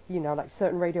 you know, like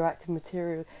certain radioactive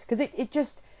material, because it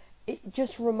just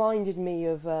reminded me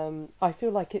of I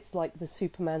feel like it's like the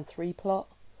Superman 3 plot,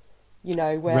 you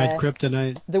know, where Red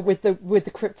Kryptonite. with the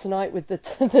kryptonite with the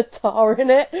tar in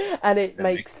it, and it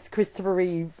makes Christopher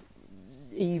Reeve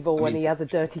evil when he has a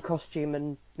dirty costume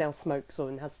and now smokes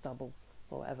or has stubble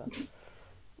or whatever,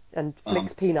 and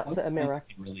flicks peanuts at a mirror.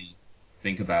 Really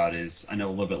think about is, I know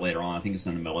a little bit later on, I think it's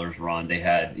in the Miller's run, they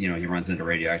had, you know, he runs into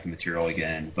radioactive material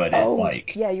again, but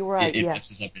yeah, you're right, it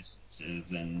messes up his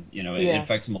senses, and, you know, it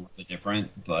affects him a little bit different,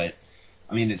 but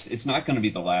I mean, it's not going to be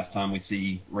the last time we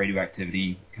see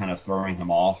radioactivity kind of throwing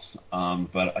him off,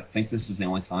 but I think this is the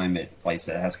only time it plays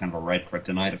that it has kind of a red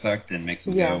kryptonite effect and makes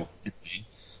him go insane.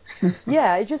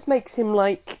 Yeah, it just makes him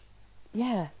like,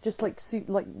 just like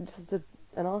just an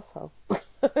arsehole.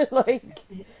 Like,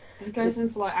 he goes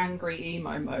into like angry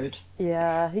emo mode.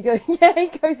 Yeah, he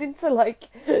goes into like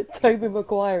Tobey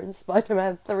Maguire and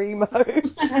Spider-Man 3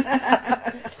 mode.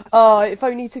 Oh, if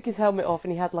only he took his helmet off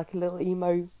and he had like a little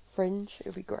emo fringe, it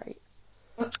would be great.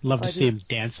 Love to see him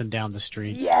dancing down the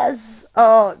street. Yes!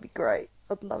 Oh, it'd be great.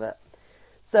 I'd love it.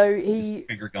 So he... Just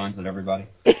finger guns at everybody.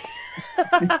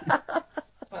 That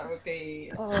would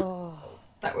be... Oh.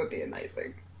 That would be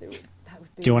amazing. That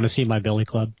would be... Do you want to see my billy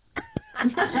club?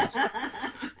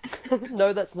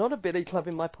 No, that's not a billy club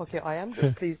in my pocket. I am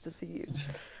just pleased to see you.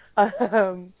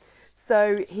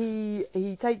 So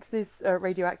he takes this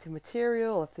radioactive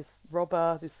material of this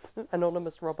robber, this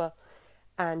anonymous robber,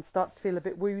 and starts to feel a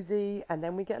bit woozy, and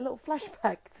then we get a little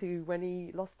flashback to when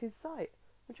he lost his sight,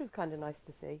 which was kind of nice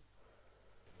to see.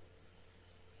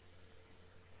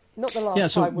 Not the last time. Yeah,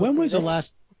 so we'll when was this. the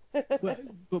last...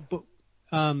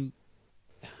 I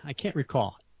can't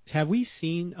recall. Have we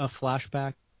seen a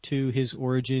flashback to his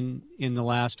origin in the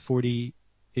last 40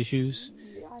 issues?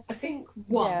 I think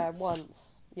once. Yeah,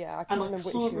 once. Yeah, I can't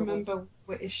remember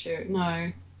what issue.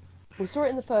 No. We saw it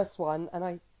in the first one,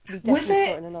 and we definitely saw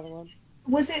it in another one.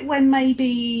 Was it when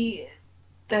maybe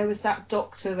there was that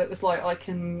doctor that was like, I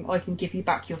can give you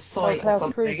back your sight or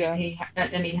something, Kruger.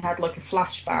 and he had like a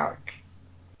flashback.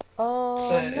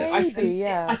 Maybe,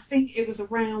 I think it was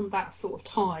around that sort of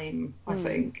time, I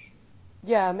think.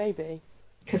 Yeah, maybe.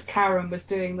 Because Karen was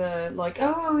doing the, like,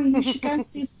 oh, you should go and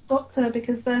see this doctor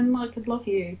because then I could love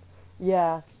you.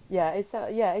 Yeah,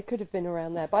 it could have been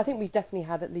around there. But I think we definitely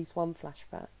had at least one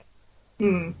flashback.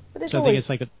 But so I think it's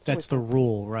like that's the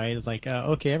rule, right? It's like,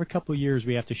 okay, every couple of years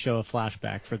we have to show a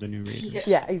flashback for the new readers.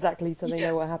 Yeah, exactly, so they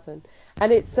know what happened.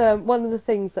 And it's one of the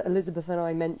things that Elizabeth and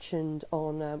I mentioned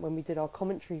on when we did our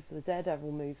commentary for the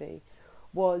Daredevil movie,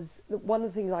 was that one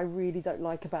of the things I really don't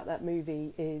like about that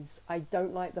movie is I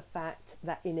don't like the fact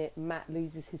that in it Matt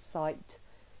loses his sight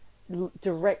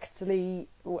directly,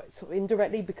 or sort of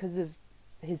indirectly, because of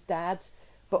his dad,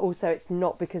 but also it's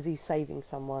not because he's saving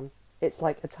someone. It's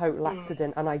like a total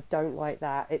accident, and I don't like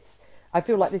that. I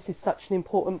feel like this is such an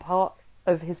important part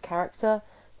of his character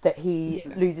that he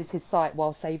loses his sight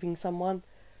while saving someone.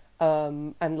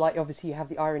 And like obviously you have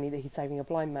the irony that he's saving a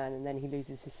blind man and then he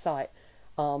loses his sight.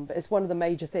 But it's one of the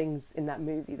major things in that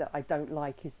movie that I don't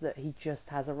like, is that he just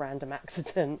has a random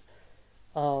accident,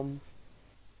 and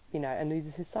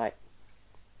loses his sight.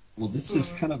 Well, this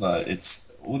is kind of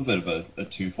it's a little bit of a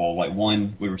twofold. Like,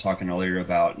 one, we were talking earlier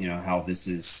about, how this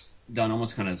is done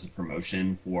almost kind of as a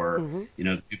promotion for,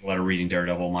 the people that are reading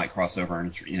Daredevil might cross over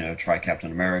and, try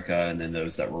Captain America, and then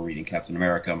those that were reading Captain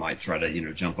America might try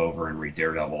to, jump over and read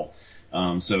Daredevil.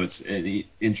 So it's an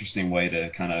interesting way to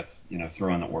kind of,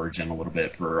 throw in the origin a little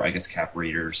bit for, I guess, Cap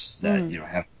readers that,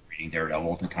 have reading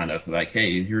Daredevil to kind of like,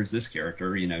 hey, here's this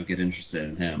character, get interested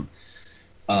in him.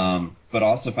 But I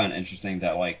also found it interesting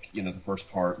that, like, the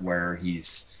first part where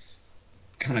he's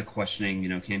kind of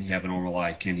questioning, can he have a normal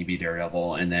life? Can he be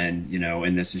Daredevil? And then,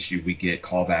 in this issue, we get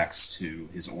callbacks to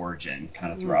his origin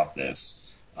kind of throughout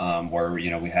this, where,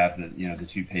 we have the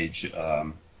 2-page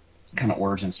kind of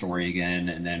origin story again.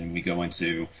 And then we go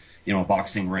into, a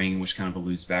boxing ring, which kind of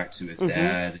alludes back to his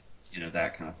dad,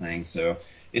 that kind of thing. So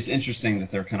it's interesting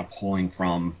that they're kind of pulling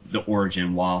from the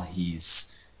origin while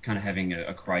he's kind of having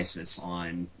a crisis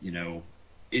on,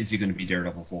 is he going to be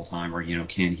Daredevil full time, or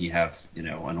can he have a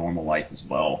normal life as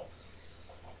well?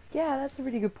 Yeah, that's a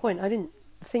really good point. I didn't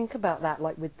think about that,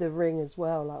 like with the ring as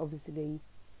well. Like obviously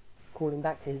calling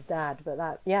back to his dad, but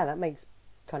that makes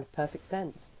kind of perfect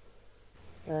sense.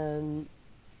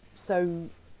 So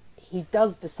he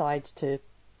does decide to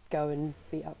go and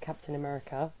beat up Captain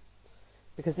America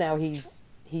because now he's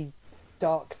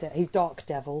Dark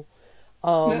Devil,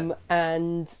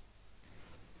 and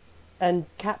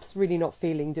Cap's really not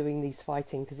feeling doing these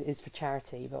fighting because it is for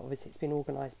charity, but obviously it's been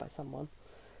organised by someone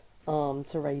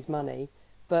to raise money.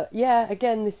 But yeah,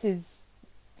 again, this is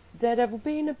Daredevil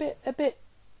being a bit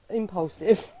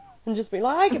impulsive and just being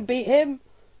like, I can beat him.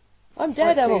 I'm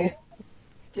Daredevil.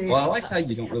 Well, I like how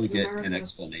you don't really get an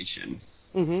explanation.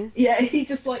 Mm-hmm. Yeah, he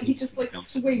just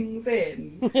swings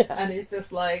in, Yeah. and it's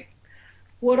just like,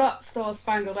 what up, Star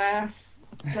Spangled Ass?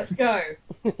 Let's go.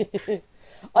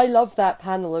 I love that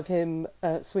panel of him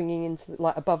swinging into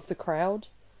above the crowd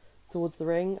towards the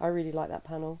ring. I really like that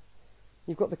panel.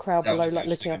 You've got the crowd That below was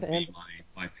looking up at him.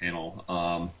 my panel.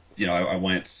 I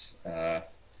went.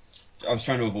 I was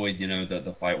trying to avoid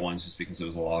the fight ones just because it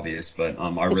was a little obvious, but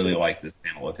I really like this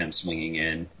panel of him swinging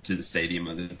in to the stadium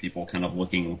and the people kind of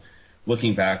looking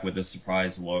back with the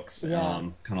surprised looks,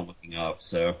 kind of looking up.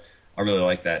 So I really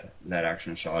like that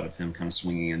action shot of him kind of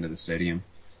swinging into the stadium.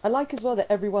 I like as well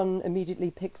that everyone immediately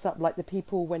picks up, like the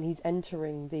people when he's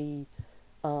entering the,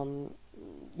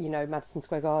 Madison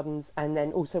Square Gardens, and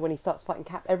then also when he starts fighting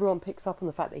Cap, everyone picks up on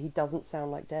the fact that he doesn't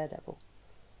sound like Daredevil.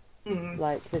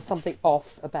 Like there's something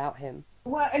off about him.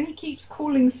 Well, and he keeps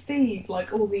calling Steve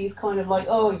like all these kind of like,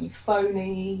 oh, you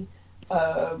phony,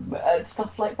 and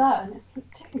stuff like that, and it's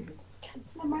like, dude, it's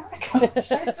Captain America.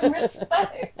 Show some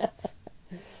respect.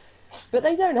 But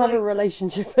they don't have a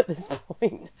relationship at this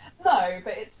point. No,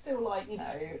 but it's still like,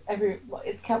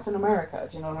 it's Captain America.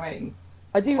 Do you know what I mean?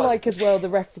 I do like as well, the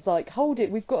ref was like, hold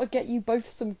it, we've got to get you both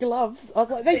some gloves. I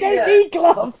was like, they don't need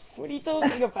gloves. What are you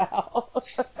talking about?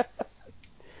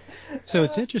 So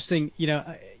it's interesting,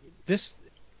 this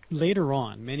later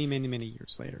on, many, many, many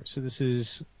years later. So this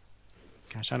is,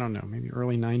 gosh, I don't know, maybe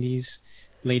early 90s,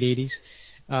 late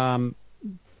 80s.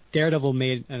 Daredevil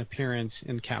made an appearance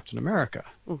in Captain America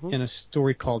in a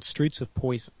story called Streets of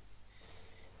Poison.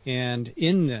 And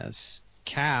in this,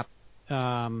 Cap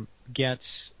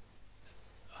gets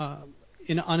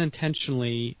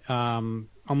unintentionally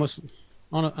almost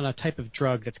on a type of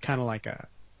drug that's kind of like a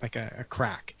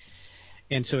crack.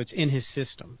 And so it's in his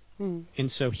system. And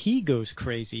so he goes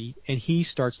crazy and he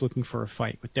starts looking for a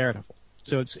fight with Daredevil.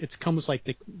 So it's almost like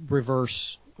the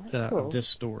reverse of this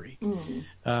story.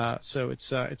 So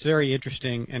it's very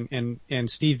interesting,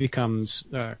 and Steve becomes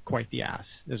quite the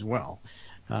ass as well.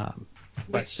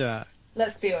 Which,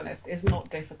 let's be honest, is not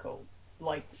difficult.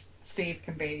 Like, Steve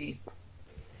can be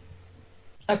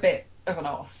a bit of an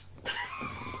ass.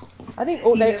 I think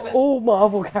all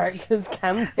Marvel characters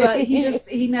can be. But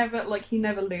he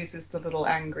never loses the little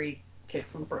angry kid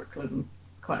from Brooklyn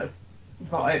kind of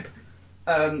vibe.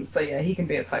 So yeah, he can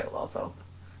be a total arsehole.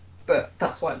 But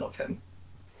that's why I love him.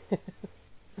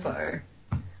 So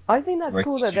I think that's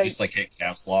cool that they just like hit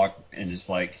caps lock and just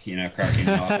cracking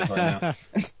me off right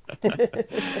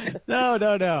now.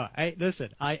 No.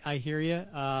 I hear you.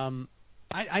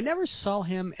 I never saw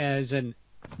him as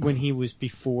when he was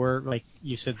before, like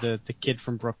you said, the kid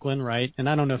from Brooklyn, right? And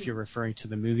I don't know if you're referring to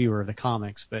the movie or the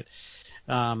comics, but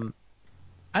I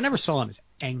never saw him as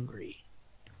angry.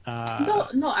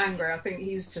 Not angry. I think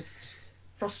he was just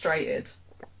frustrated.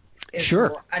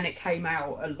 Sure. And it came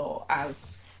out a lot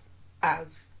as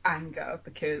anger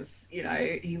because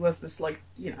he was this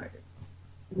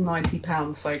 90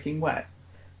 pounds soaking wet,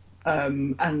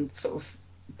 and sort of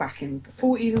back in the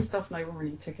 40s and stuff, no one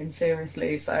really took him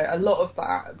seriously. So a lot of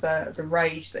that, the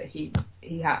rage that he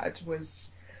had was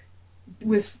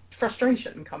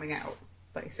frustration coming out,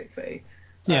 basically.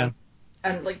 Yeah.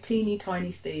 And like teeny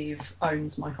tiny Steve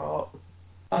owns my heart.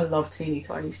 I love teeny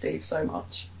tiny Steve so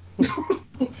much.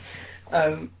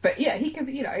 But yeah, he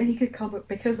could come,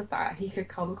 because of that, he could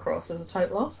come across as a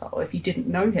total arsehole if you didn't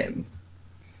know him.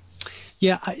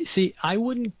 Yeah, I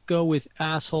wouldn't go with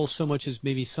asshole so much as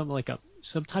maybe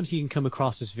sometimes he can come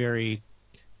across as very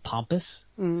pompous.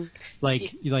 Like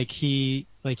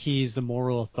he's the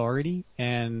moral authority,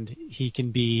 and he can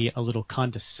be a little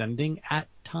condescending at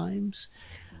times.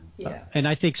 Yeah. And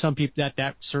I think some people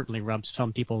that certainly rubs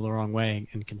some people the wrong way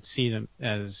and can see them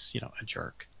as, a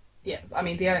jerk. Yeah, I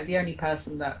mean the only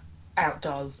person that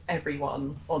outdoes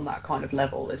everyone on that kind of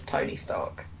level is Tony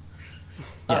Stark.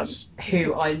 Yes.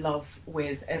 Who I love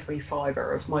with every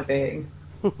fibre of my being.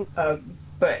 But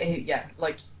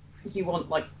you want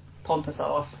pompous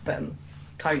ass, then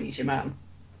Tony's your man.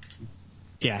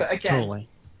 Yeah, But again, totally.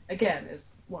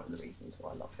 is one of the reasons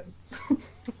why I love him.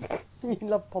 You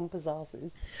love pompous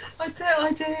asses. I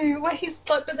do. Well, he's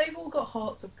like, but they've all got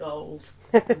hearts of gold.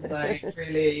 And they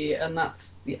really, and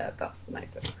that's the main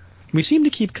thing. We seem to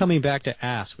keep coming back to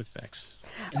ass with Vix.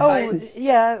 Oh,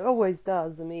 yeah, it always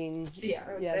does. I mean, Yeah,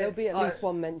 there'll be at least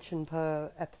one mention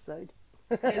per episode.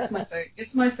 It's my thing.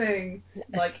 It's my thing.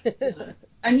 Like,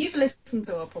 and you've listened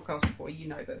to our podcast before, you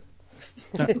know this.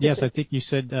 Yes, I think you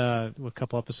said a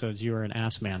couple episodes you were an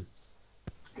ass man.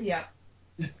 Yeah,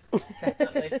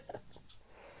 definitely.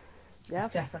 Yeah.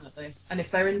 Definitely. And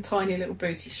if they're in tiny little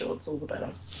booty shorts, all the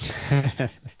better.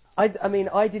 I mean,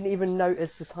 I didn't even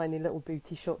notice the tiny little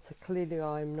booty shorts, so clearly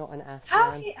I'm not an ass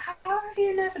man. How have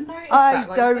you never noticed I that?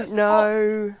 Like, don't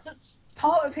know. That's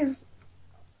part of his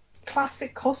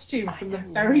classic costume from the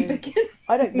very beginning.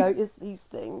 I don't notice these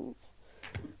things.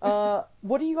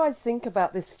 What do you guys think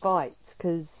about this fight?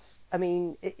 Because I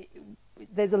mean,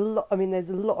 there's a lot. I mean, there's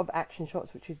a lot of action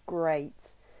shots, which is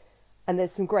great, and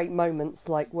there's some great moments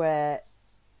like where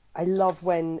I love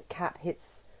when Cap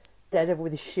hits Daredevil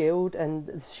with his shield, and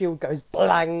the shield goes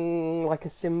blang like a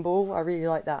cymbal. I really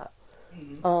like that.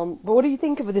 But what do you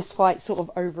think of this fight, sort of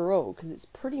overall? Because it's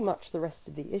pretty much the rest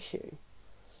of the issue.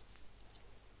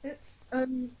 It's I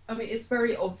mean, it's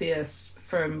very obvious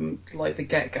from like the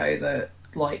get-go that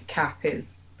like Cap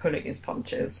is pulling his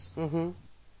punches.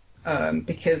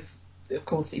 Because of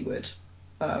course he would.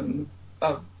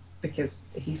 Because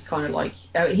he's kind of like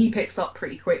he picks up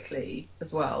pretty quickly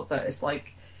as well that it's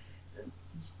like,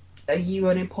 are you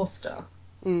an imposter?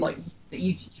 Like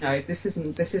you know, this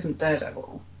isn't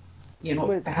Daredevil. You're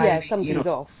not behaving. Yeah, something's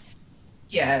off.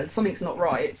 Yeah, something's not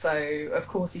right. So of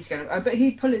course he's going to. But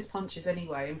he'd pull his punches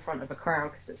anyway in front of a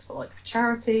crowd because it's for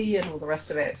charity and all the rest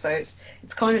of it. So it's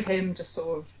kind of him just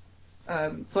sort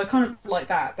of. So I kind of like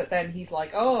that. But then he's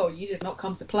like, oh, you did not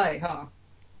come to play, huh?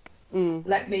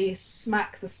 Let me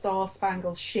smack the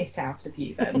star-spangled shit out of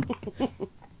you then.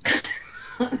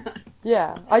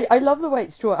 Yeah, I love the way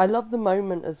it's drawn. I love the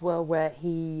moment as well where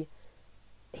he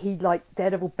like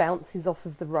Daredevil bounces off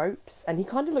of the ropes, and he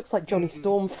kind of looks like Johnny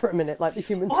Storm for a minute, like the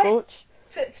Human Torch.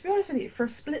 To be honest with you, for a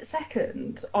split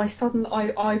second, I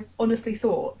honestly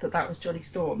thought that was Johnny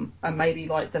Storm, and maybe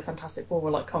like the Fantastic Four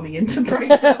were like coming in to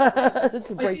break it up.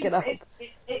 To break it up.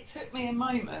 It took me a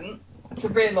moment to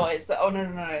realise that, oh no,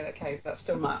 okay, that's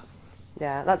still Matt.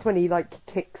 Yeah, that's when he like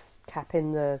kicks Cap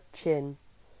in the chin.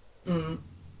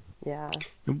 Yeah.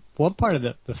 One part of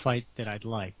the fight that I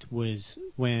liked was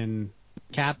when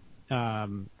Cap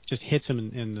just hits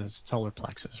him in the solar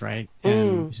plexus, right?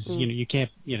 And he says, you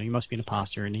can't, you must be an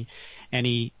imposter,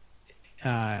 and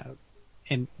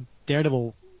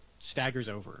Daredevil staggers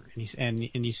over, and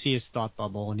you see his thought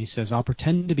bubble, and he says, "I'll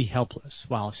pretend to be helpless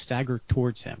while I stagger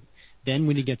towards him. Then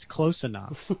when he gets close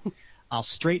enough, I'll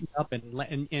straighten up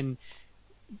and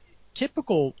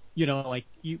typical, like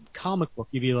comic book,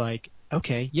 you'd be like,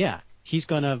 okay, yeah, he's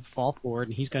gonna fall forward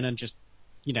and he's gonna just,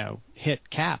 hit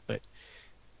Cap, but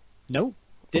nope,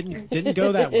 didn't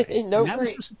go that way. Nope. And that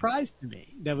was a surprise to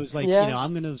me. That was like,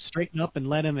 I'm gonna straighten up and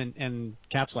let him, and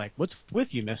Cap's like, what's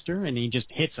with you, mister? And he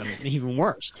just hits him even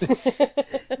worse.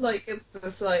 Like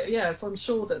it's like, yes, I'm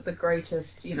sure that the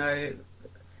greatest,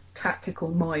 tactical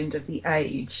mind of the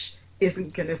age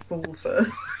isn't gonna fall for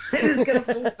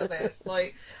this.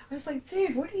 Like, I was like,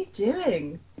 dude, what are you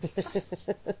doing?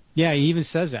 Yeah, he even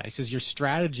says that. He says your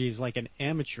strategy is like an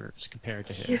amateur's compared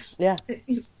to his. Yeah.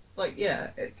 This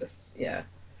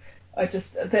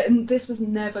was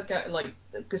never there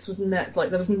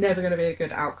was never going to be a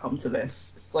good outcome to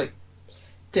this. It's like,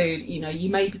 dude, you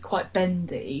may be quite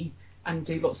bendy and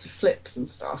do lots of flips and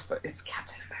stuff, but it's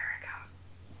Captain America.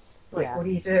 Like, what are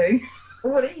you doing?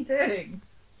 What are you doing?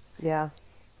 Yeah.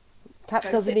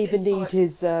 Cap doesn't even need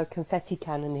his confetti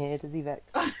cannon here, does he,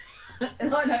 Vex? I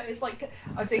know, it's like,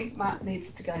 I think Matt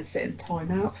needs to go and sit in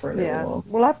timeout for a little while.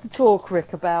 We'll have to talk,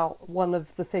 Rick, about one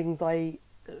of the things I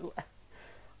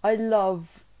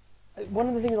love. One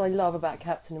of the things I love about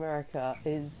Captain America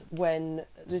is when,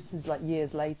 this is like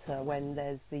years later, when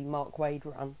there's the Mark Waid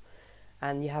run,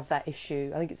 and you have that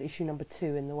issue, I think it's issue number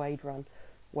 2 in the Waid run,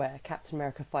 where Captain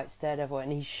America fights Daredevil,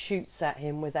 and he shoots at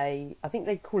him with I think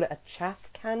they call it a chaff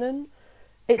cannon.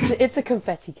 It's a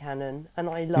confetti cannon, and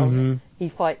I love he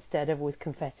fights Daredevil with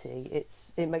confetti.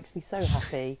 It makes me so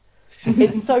happy.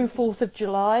 It's so 4th of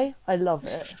July. I love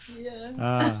it.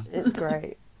 Yeah. It's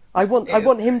great. I want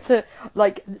him to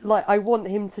I want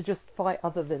him to just fight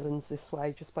other villains this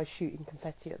way, just by shooting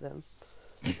confetti at them.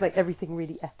 Just make everything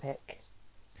really epic.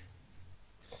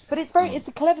 But it's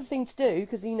a clever thing to do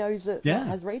because he knows that Matt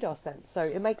has radar sense, so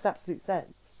it makes absolute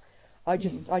sense. I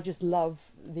just love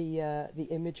the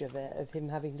image of it, of him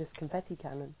having this confetti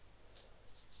cannon.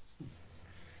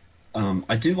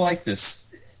 I do like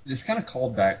this. This kind of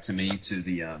called back to me to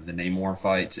the Namor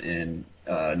fight in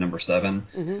number 7,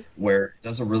 Mm-hmm. where it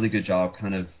does a really good job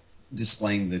kind of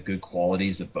displaying the good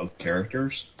qualities of both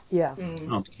characters, Yeah.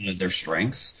 kind of their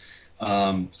strengths.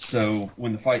 So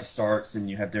when the fight starts and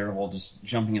you have Daredevil just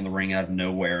jumping in the ring out of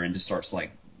nowhere and just starts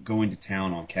like going to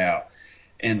town on Cap,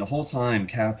 and the whole time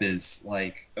Cap is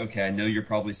like, okay, I know you're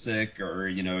probably sick, or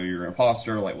you're an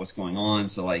imposter, like what's going on?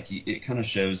 So like it kind of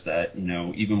shows that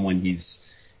even when he's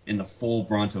in the full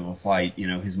brunt of a fight,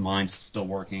 his mind's still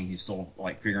working, he's still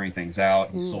like figuring things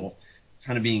out, he's still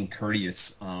kind of being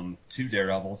courteous to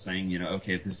Daredevil, saying,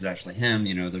 okay, if this is actually him,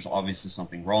 there's obviously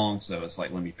something wrong, so it's like,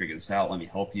 let me figure this out, let me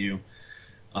help you.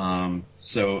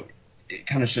 So it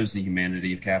kind of shows the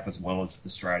humanity of Cap as well as the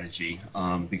strategy,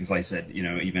 because like I said,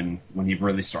 even when he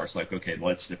really starts like, okay,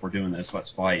 if we're doing this,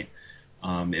 let's fight,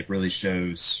 it really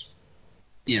shows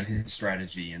his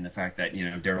strategy and the fact that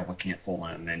Daredevil can't fool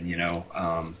him, and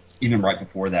even right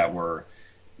before that,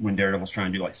 when Daredevil's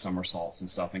trying to do like somersaults and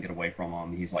stuff and get away from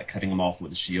him, he's like cutting him off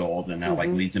with a shield, and that like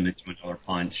leads him into another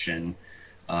punch, and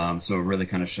so it really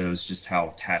kind of shows just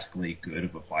how tactically good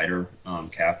of a fighter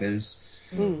Cap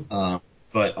is.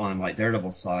 But on like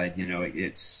Daredevil's side,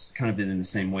 it's kind of been in the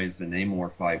same way as the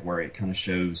Namor fight, where it kind of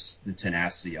shows the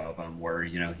tenacity of him, where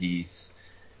he's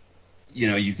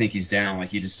you think he's down, like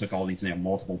he just took all these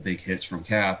multiple big hits from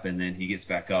Cap, and then he gets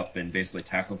back up and basically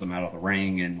tackles him out of the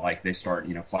ring, and like they start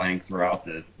fighting throughout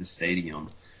the stadium.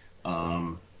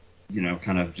 Kind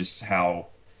of just how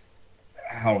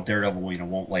Daredevil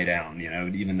won't lay down,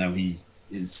 even though he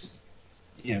is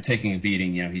taking a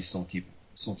beating, he still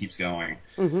keeps going.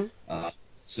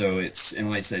 So it's, and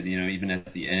like I said, even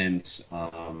at the end,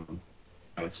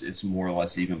 it's more or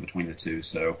less even between the two.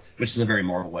 So, which is a very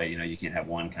Marvel way, you can't have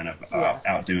one kind of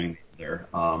outdoing the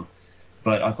other.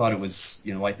 But I thought it was,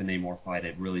 like the Namor fight,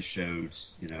 it really showed,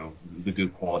 the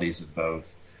good qualities of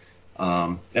both.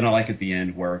 And I like at the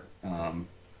end where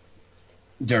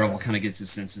Daredevil kind of gets his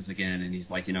senses again, and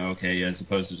he's like, okay, as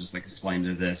opposed to just like explain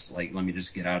to this, like, let me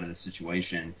just get out of this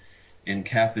situation. And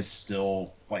Cap is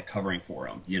still like covering for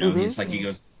him, he's like, he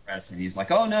goes to the press and he's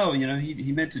like, oh no,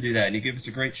 he meant to do that, and he gave us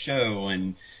a great show,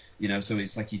 and so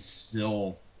he's like, he's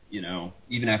still,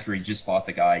 even after he just fought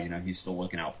the guy, he's still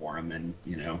looking out for him, and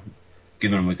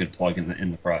giving him a good plug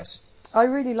in the press. I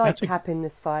really like Cap in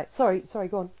this fight. Sorry,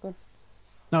 go on.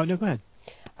 No, go ahead.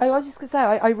 I was just gonna say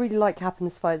I really like Cap in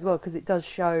this fight as well, because it does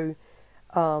show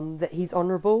that he's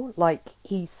honourable. Like,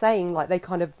 he's saying, like, they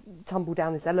kind of tumble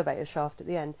down this elevator shaft at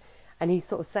the end, and he's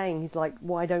sort of saying, he's like,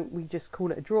 why don't we just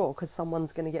call it a draw, because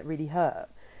someone's going to get really hurt.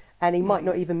 And he might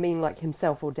not even mean like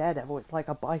himself or Daredevil, it's like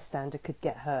a bystander could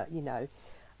get hurt,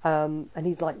 and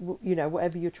he's like,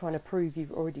 whatever you're trying to prove,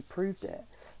 you've already proved it.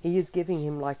 He is giving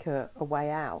him like a way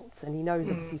out, and he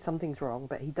knows obviously something's wrong,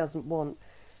 but he doesn't want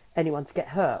anyone to get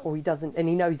hurt, or he doesn't, and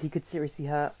he knows he could seriously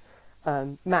hurt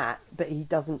Matt, but he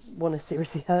doesn't want to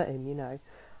seriously hurt him,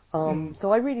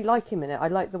 So I really like him in it. I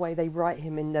like the way they write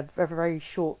him in a very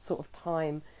short sort of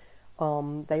time.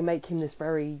 They make him this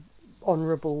very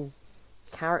honourable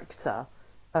character.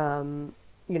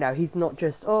 He's not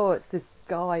just, it's this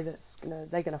guy that's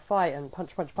they're gonna fight and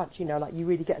punch. Like, you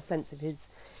really get a sense of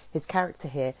his character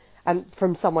here, and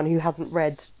from someone who hasn't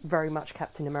read very much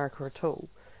Captain America at all.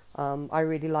 I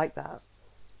really like that.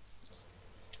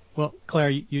 Well, Claire,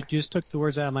 you just took the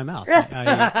words out of my mouth.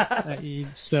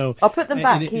 So I'll put them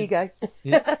back. Here you go.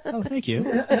 Oh, thank you.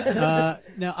 Now,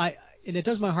 and it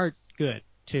does my heart good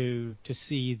to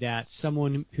see that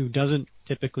someone who doesn't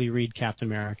typically read Captain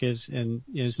America's and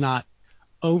is not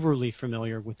overly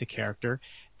familiar with the character,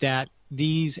 that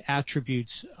these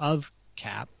attributes of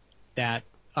Cap that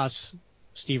us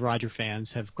Steve Rogers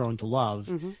fans have grown to love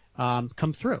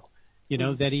come through.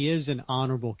 That he is an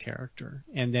honorable character,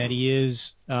 and that he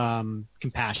is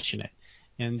compassionate,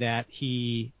 and that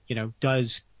he,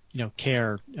 does,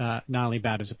 care not only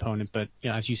about his opponent, but,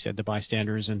 as you said, the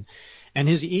bystanders, and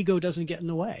his ego doesn't get in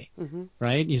the way,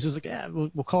 right? He's just like,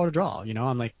 we'll call it a draw.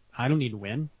 I'm like, I don't need to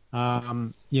win.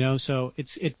 So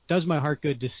it does my heart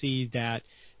good to see that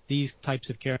these types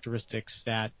of characteristics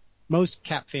that most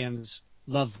Cap fans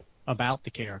love about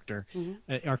the character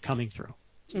are coming through.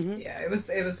 Yeah, it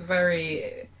was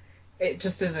very, it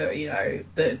just in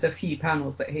the few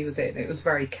panels that he was in, it was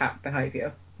very Cap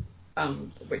behaviour,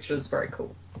 which was very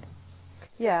cool.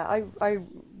 Yeah, I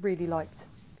really liked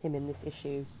him in this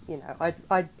issue.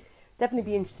 I'd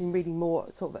definitely be interested in reading more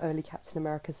sort of early Captain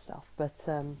America stuff, but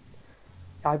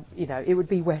it would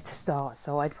be where to start,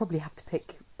 so I'd probably have to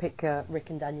pick Rick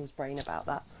and Daniel's brain about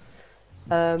that.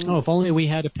 If only we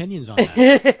had opinions on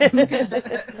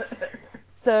that.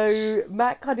 So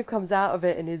Matt kind of comes out of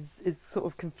it and is sort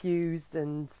of confused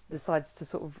and decides to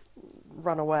sort of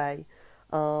run away.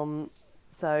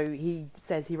 So he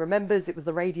says he remembers it was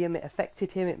the radium, it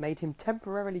affected him, it made him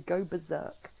temporarily go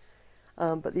berserk.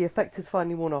 But the effect has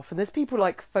finally worn off, and there's people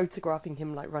like photographing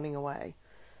him like running away.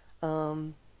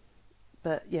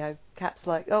 But Cap's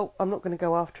like, oh, I'm not going to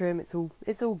go after him. It's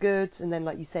all good. And then,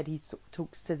 like you said, he sort of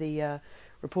talks to the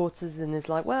reporters and is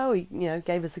like, well, he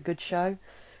gave us a good show.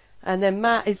 And then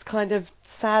Matt is kind of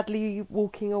sadly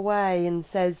walking away and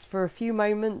says, for a few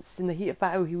moments in the heat of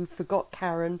battle, he forgot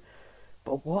Karen.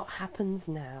 But what happens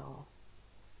now?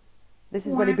 This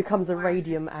is when he becomes a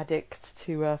radium addict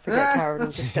to forget Karen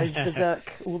and just goes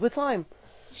berserk all the time.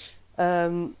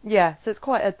 So it's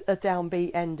quite a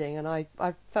downbeat ending, and I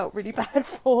felt really bad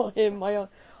for him. My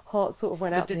heart sort of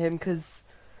went out to him because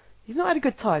he's not had a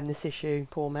good time this issue,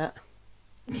 poor Matt.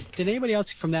 Did anybody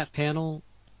else from that panel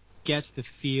get the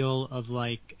feel of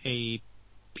like a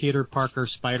Peter Parker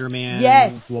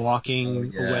Spider-Man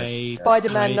walking away?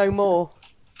 Spider-Man No More.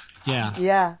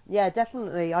 Yeah. Yeah,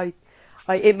 definitely.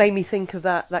 It made me think of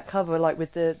that cover, like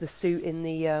with the suit in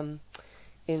the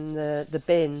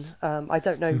bin. I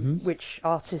don't know which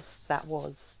artist that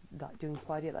was, like doing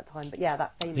Spidey at that time, but yeah,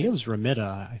 that famous. I think it was Romita,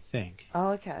 I think.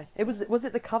 Oh, okay. Was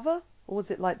it the cover, or was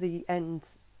it like the end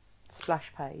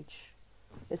splash page?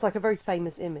 It's like a very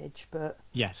famous image, but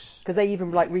yes, because they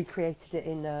even like recreated it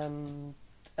in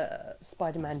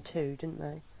Spider-Man 2, didn't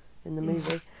they, in the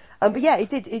movie? But yeah, it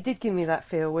did give me that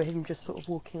feel with him just sort of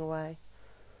walking away.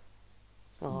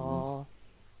 Aww.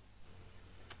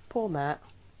 Poor Matt.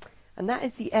 And that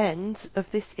is the end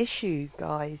of this issue,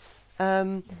 guys.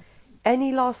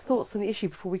 Any last thoughts on the issue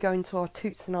before we go into our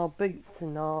toots and our boots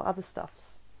and our other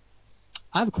stuffs?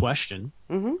 I have a question.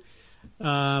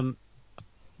 Mm-hmm.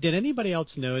 Did anybody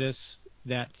else notice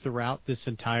that throughout this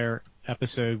entire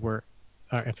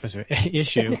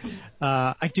issue,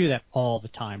 I do that all the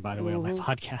time, by the way, on my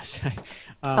podcast.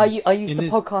 I used to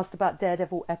podcast about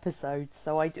Daredevil episodes,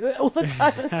 so I do it all the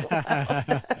time as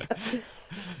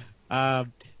well.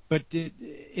 But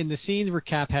in the scenes where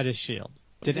Cap had his shield,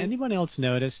 did anyone else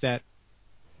notice that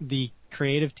the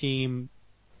creative team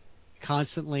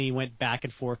constantly went back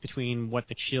and forth between what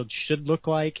the shield should look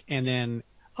like and then,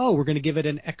 oh, we're going to give it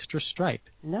an extra stripe.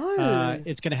 No.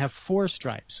 It's going to have 4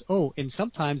 stripes. Oh, and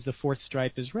sometimes the 4th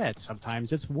stripe is red.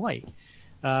 Sometimes it's white.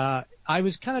 I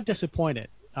was kind of disappointed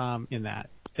in that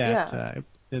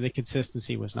the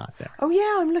consistency was not there. Oh,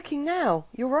 yeah, I'm looking now.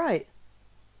 You're right.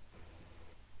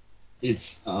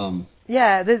 It's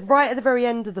right at the very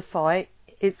end of the fight,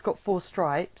 it's got 4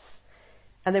 stripes,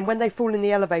 and then when they fall in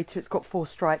the elevator, it's got 4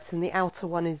 stripes, and the outer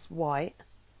one is white.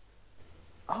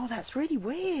 Oh, that's really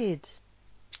weird.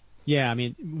 Yeah, I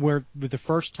mean, with the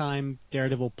first time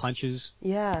Daredevil punches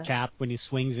Cap when he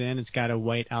swings in, it's got a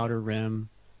white outer rim.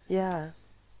 Yeah.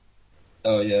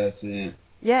 Oh yeah, I see it.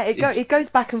 Yeah, it goes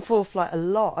back and forth like a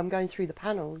lot. I'm going through the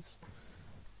panels.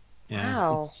 Yeah.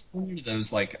 Wow. It's one of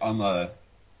those like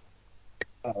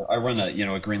I run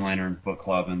a Green Lantern book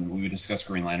club, and we discuss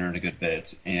Green Lantern a good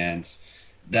bit, and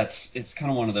it's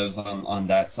kind of one of those on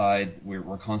that side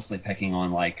we're constantly pecking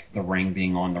on like the ring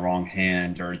being on the wrong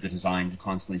hand, or the design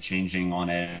constantly changing on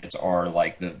it, or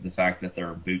like the fact that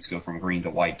their boots go from green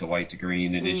to white to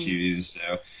green in issues.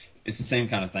 So it's the same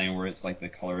kind of thing where it's like the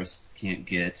colorists can't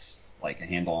get like a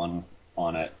handle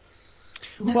on it.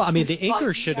 Well, I mean, the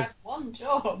inker should have one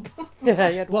job.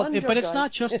 But it's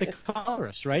not just the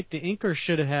colorist, right? The inker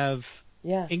should have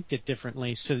inked it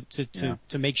differently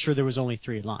to make sure there was only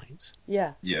 3 lines.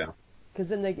 Yeah. Yeah. Because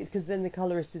then the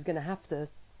colorist is going to have to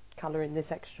color in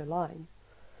this extra line.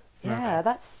 Yeah,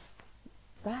 okay.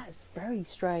 that's very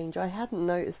strange. I hadn't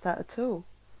noticed that at all.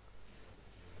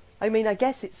 I mean, I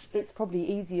guess it's probably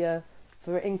easier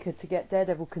for Inca to get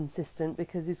Daredevil consistent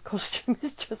because his costume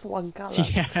is just one colour.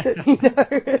 Yeah.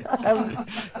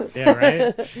 Yeah,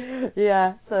 right?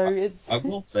 Yeah, so it's... I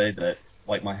will say that,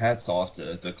 like, my hat's off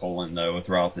to Colin, though,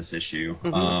 throughout this issue.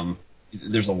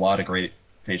 There's a lot of great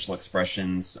facial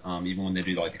expressions. Even when they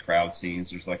do, like, the crowd scenes,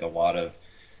 there's, like, a lot of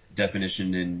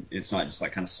definition, and it's not just,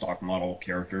 like, kind of stock model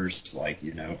characters. Like,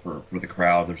 for the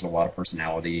crowd, there's a lot of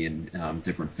personality and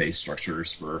different face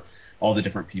structures for all the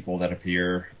different people that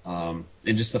appear, and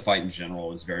just the fight in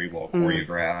general is very well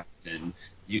choreographed, and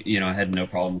I had no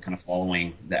problem kind of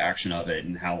following the action of it,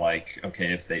 and how, like,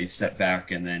 okay, if they step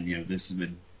back and then this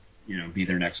would be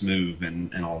their next move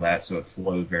and all that, so it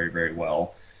flowed very, very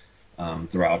well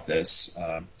throughout this.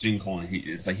 Gene Colan,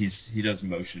 he does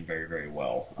motion very, very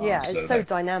well. It's so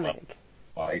dynamic.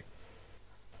 Like,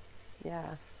 yeah.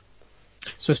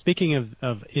 So speaking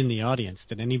of in the audience,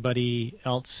 did anybody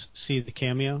else see the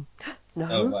cameo? No.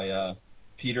 Oh, by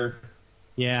Peter.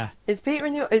 Yeah. Is Peter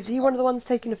is he one of the ones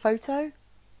taking a photo?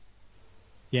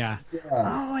 Yeah.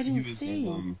 Oh, I didn't He was, see.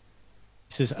 He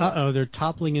says, "Uh-oh, they're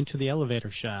toppling into the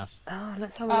elevator shaft." Oh,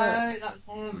 let's have a Oh, look. that was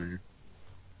him.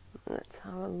 Let's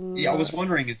have a look. Yeah, I was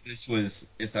wondering if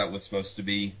that was supposed to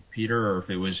be Peter, or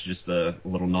if it was just a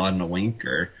little nod and a wink,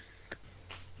 or.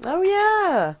 Oh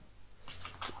yeah.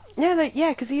 Yeah,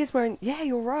 because he is wearing. Yeah,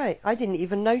 you're right. I didn't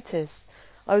even notice.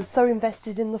 I was so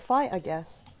invested in the fight, I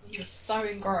guess. He was so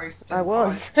engrossed. In I the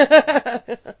was. fight.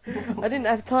 I didn't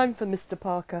have time for Mr.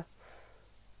 Parker.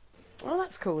 Well,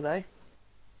 that's cool though.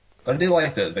 But I do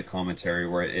like the commentary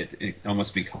where it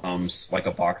almost becomes like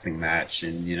a boxing match,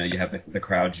 and you have the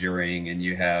crowd jeering, and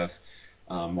you have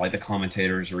like the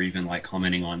commentators are even like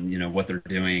commenting on what they're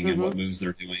doing and what moves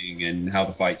they're doing and how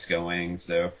the fight's going.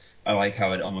 So I like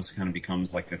how it almost kind of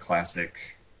becomes like a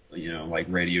classic, like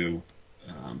radio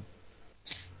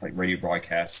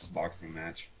broadcast boxing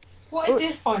match. What I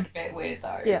did find a bit weird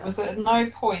though was that at no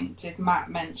point did Matt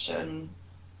mention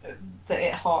that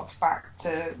it harked back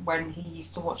to when he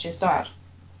used to watch his dad.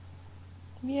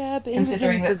 Yeah, but he was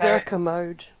in berserker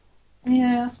mode.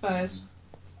 Yeah, I suppose.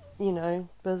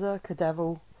 Berserker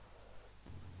devil.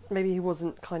 Maybe he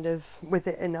wasn't kind of with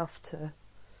it enough to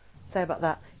say about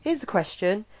that. Here's a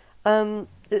question.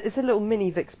 It's a little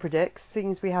mini Vix predicts, seeing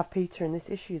as we have Peter in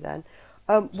this issue then.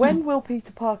 When will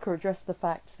Peter Parker address the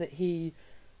fact that he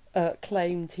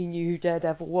claimed he knew who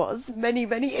Daredevil was many,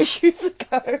 many issues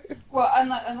ago? Well,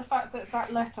 and the fact that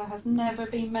that letter has never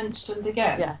been mentioned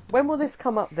again. Yeah. When will this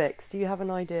come up, Vix? Do you have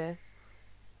an idea?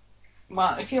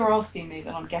 Well, if you're asking me,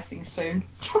 then I'm guessing soon.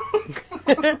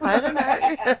 I don't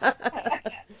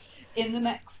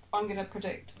know. I'm going to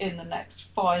predict in the next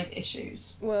 5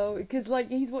 issues. Well, because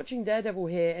he's watching Daredevil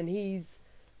here, and he's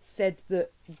said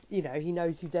that he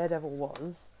knows who Daredevil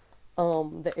was.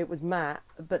 That it was Matt,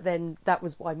 but then that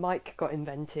was why Mike got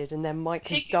invented, and then Mike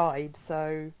has died,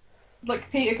 so...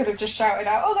 Peter could have just shouted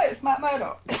out, "Oh no, it's Matt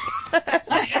Murdock!"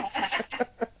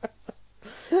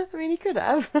 I mean, he could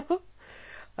have.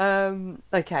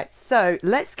 Okay, so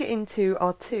let's get into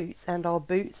our toots and our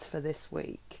boots for this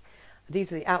week.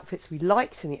 These are the outfits we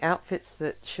liked and the outfits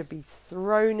that should be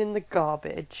thrown in the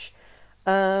garbage.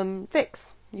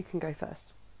 Vix, you can go first.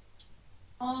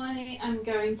 I am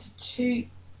going to toot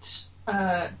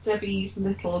Debbie's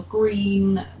little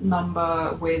green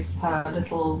number with her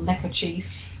little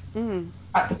neckerchief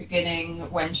at the beginning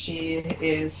when she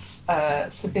is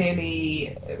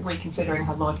severely reconsidering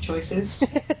her life choices,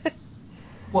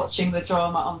 watching the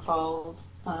drama unfold.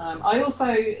 I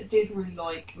also did really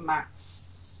like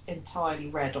Matt's entirely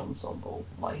red ensemble,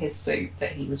 like his suit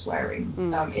that he was wearing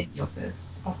in the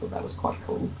office. I thought that was quite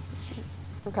cool.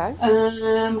 Okay.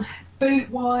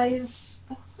 Boot-wise,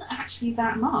 there wasn't actually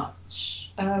that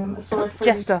much. Aside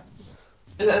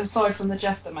from the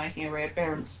Jester making a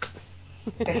reappearance.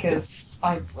 Because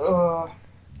he's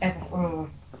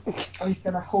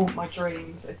going to haunt my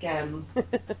dreams again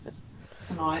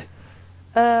tonight.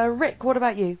 Rick, what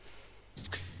about you?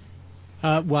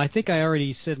 Mm-hmm. Mm. I think I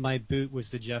already said my boot was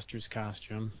the Jester's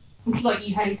costume. Like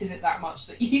you hated it that much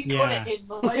that you got it in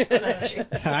life energy.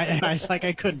 I was like,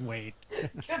 I couldn't wait.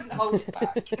 Couldn't hold it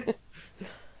back.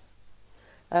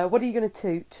 What are you going to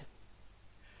toot?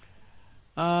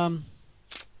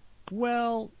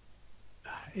 Well,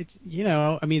 it's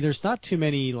I mean, there's not too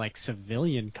many like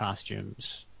civilian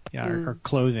costumes or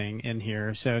clothing in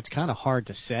here, so it's kind of hard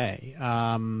to say.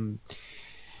 I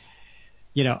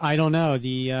don't know,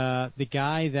 the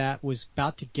guy that was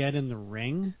about to get in the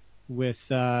ring with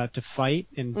to fight,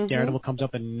 and Daredevil comes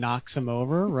up and knocks him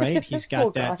over, right? He's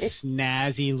got that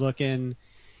snazzy looking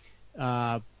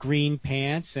green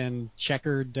pants and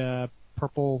checkered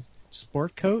purple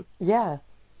sport coat. Yeah.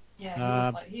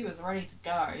 Yeah, he was ready to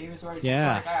go. He was ready to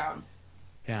slow down.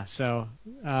 Yeah, so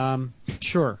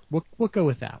sure, we'll go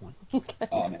with that one.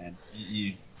 Oh man,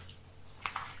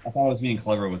 I thought I was being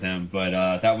clever with him,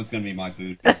 but that was going to be my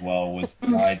boot as well. Was the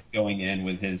guy going in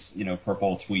with his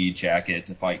purple tweed jacket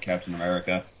to fight Captain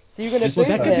America? So you're going to boot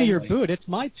that him? could be your boot. It's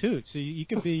my toot, so you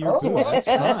could be your boot. That's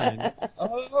fine.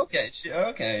 Oh,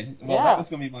 okay. Well, that was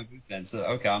going to be my boot then. So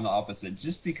okay, I'm the opposite,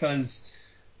 just because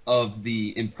of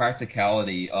the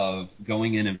impracticality of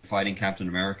going in and fighting Captain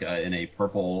America in a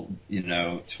purple,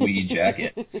 tweed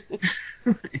jacket.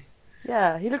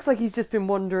 Yeah, he looks like he's just been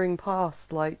wandering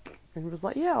past, and was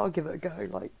like, yeah, I'll give it a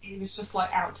go. He was just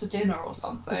out to dinner or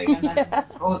something, and then,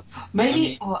 or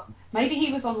maybe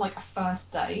he was on a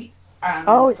first date, and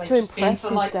it's to impress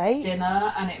his date.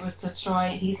 Dinner, and it was to try.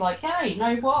 He's like, hey, you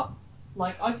know what?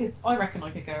 Like, I reckon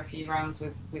I could go a few rounds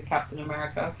with Captain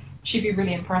America. She'd be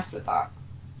really impressed with that.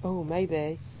 Oh,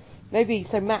 maybe. Maybe,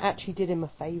 so Matt actually did him a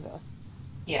favour.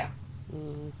 Yeah.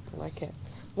 I like it.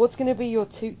 What's going to be your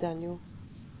toot, Daniel?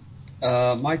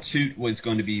 My toot was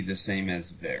going to be the same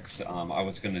as Vic's. I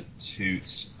was going to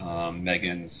toot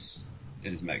Megan's.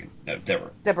 It is Megan. No,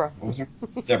 Deborah. Deborah. What was her?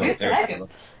 Deborah. Who's Megan?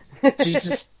 She's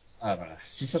just, I don't know.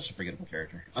 She's such a forgettable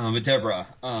character. But Deborah,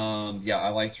 yeah, I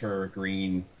liked her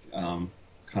green kind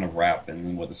of wrap and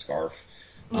then with a scarf.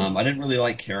 I didn't really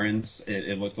like Karen's.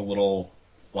 It looked a little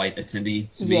flight attendee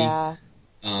to me. Yeah.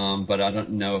 But I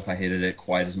don't know if I hated it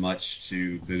quite as much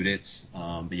to boot it.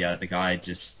 But yeah, the guy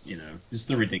just, just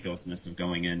the ridiculousness of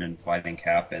going in and fighting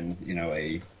Cap in,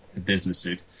 a business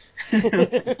suit.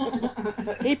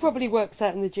 He probably works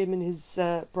out in the gym in his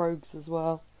brogues as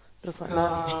well, just like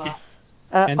Matt.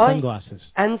 And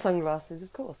sunglasses. And sunglasses,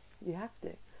 of course. You have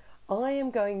to. I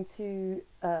am going to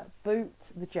boot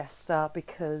the Jester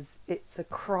because it's a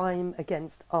crime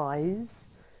against eyes,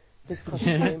 his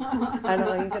costume. And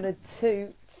I'm going to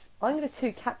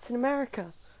toot Captain America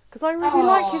because I really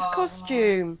like his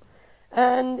costume.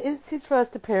 And it's his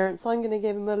first appearance, so I'm going to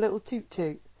give him a little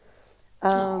toot.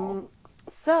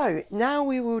 So now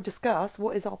we will discuss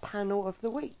what is our panel of the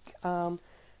week.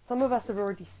 Some of us have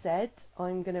already said.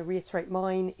 I'm going to reiterate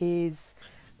mine is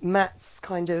Matt's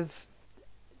kind of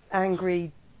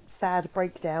angry, sad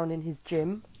breakdown in his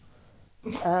gym.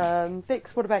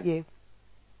 Vix, what about you?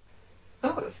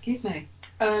 Oh, excuse me.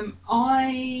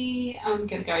 I am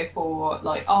going to go for,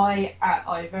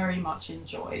 I very much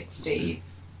enjoyed Steve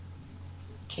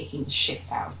kicking the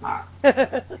shit out of Matt.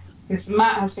 Because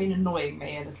Matt has been annoying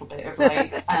me a little bit of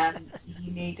late, and he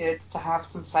needed to have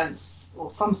some sense, or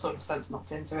some sort of sense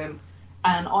knocked into him.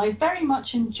 And I very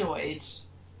much enjoyed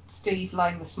Steve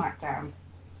laying the smackdown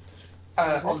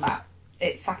on that.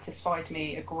 It satisfied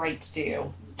me a great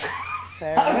deal.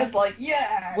 I was like,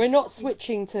 yeah! We're not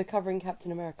switching to covering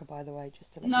Captain America, by the way,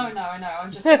 just to let you know. No, I know.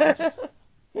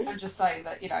 I'm just saying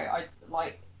that,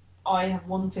 I have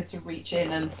wanted to reach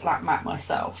in and slap Matt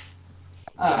myself.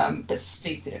 But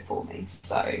Steve did it for me.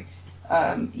 So,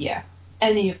 yeah.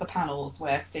 Any of the panels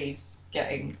where Steve's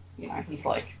getting, he's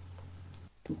like,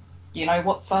 you know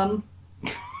what, son?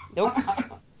 Nope.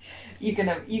 you're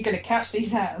gonna catch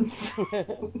these hands.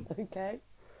 Okay.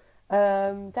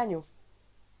 Daniel.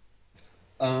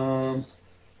 Like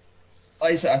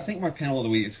I said, I think my panel of the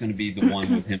week is going to be the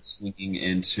one with him swinging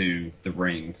into the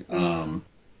ring, kind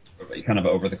of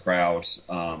over the crowd.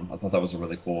 I thought that was a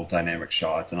really cool dynamic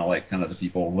shot, and I like kind of the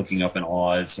people looking up in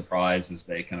awe and surprise as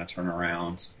they kind of turn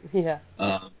around. Yeah.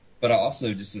 But I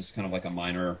also, just as kind of like a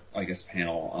minor, I guess,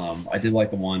 panel, I did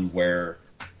like the one where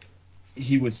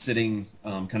he was sitting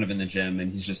kind of in the gym,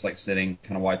 and he's just like sitting,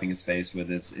 kind of wiping his face with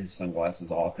his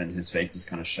sunglasses off, and his face is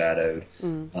kind of shadowed.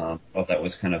 I thought that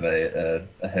was kind of a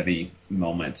heavy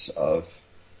moment of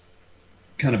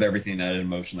kind of everything that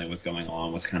emotionally was going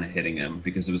on was kind of hitting him,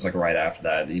 because it was like right after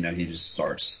that, he just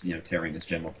starts, tearing his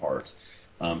gym apart.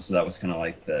 So that was kind of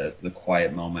like the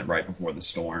quiet moment right before the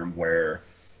storm, where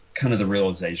kind of the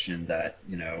realization that,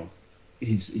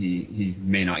 he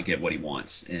may not get what he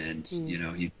wants, and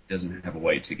he doesn't have a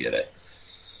way to get it.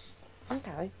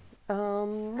 Okay.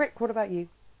 Rick, what about you?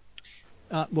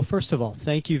 Well, first of all,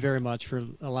 thank you very much for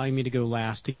allowing me to go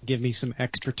last to give me some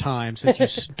extra time, since you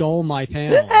stole my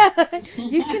panel.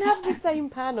 You can have the same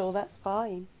panel. That's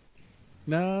fine.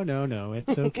 No,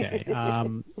 it's okay.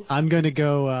 I'm going to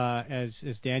go,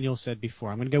 as Daniel said before,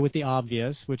 I'm going to go with the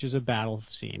obvious, which is a battle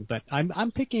scene. But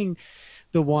I'm picking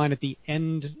the one at the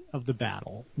end of the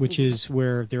battle, which is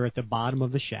where they're at the bottom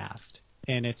of the shaft,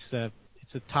 and it's a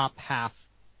top half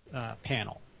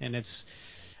panel, and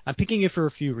I'm picking it for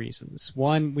a few reasons.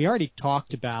 One, we already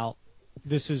talked about,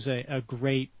 this is a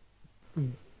great,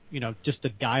 just the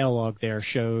dialogue there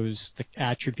shows the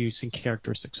attributes and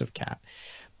characteristics of Cap.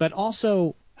 But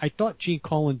also, I thought Gene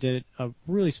Colan did a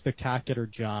really spectacular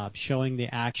job showing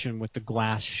the action with the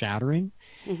glass shattering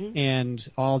and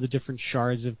all the different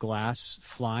shards of glass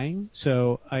flying.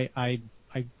 So I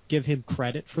give him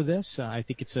credit for this. I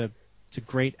think it's a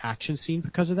great action scene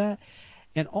because of that.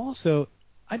 And also,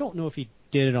 I don't know if he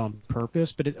did it on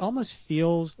purpose, but it almost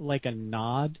feels like a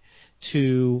nod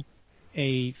to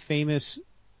a famous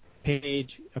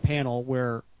panel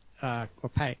where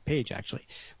page actually,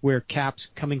 where Cap's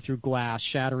coming through glass,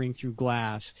 shattering through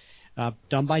glass,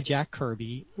 done by Jack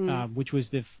Kirby, which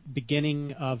was the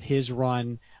beginning of his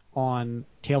run on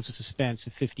Tales of Suspense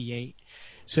of '58.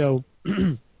 So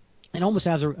it almost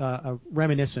has a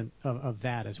reminiscent of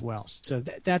that as well. So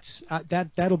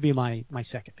that'll be my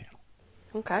second panel.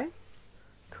 Okay.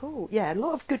 Cool. Yeah, a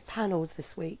lot of good panels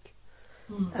this week.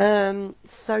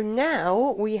 So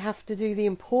now we have to do the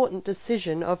important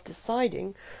decision of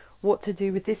deciding what to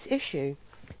do with this issue.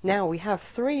 Now we have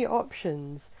 3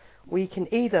 options. We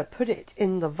can either put it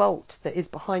in the vault that is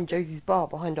behind Josie's Bar,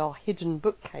 behind our hidden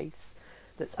bookcase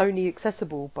that's only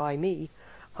accessible by me.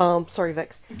 Sorry,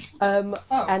 Vex. And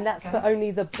that's for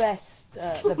only the best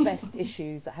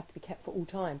issues that have to be kept for all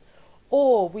time.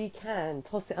 Or we can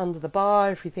toss it under the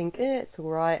bar if we think it's all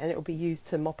right and it will be used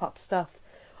to mop up stuff.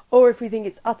 Or if we think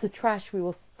it's utter trash, we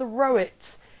will throw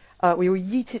it. We will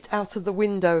yeet it out of the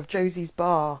window of Josie's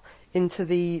Bar into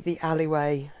the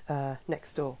alleyway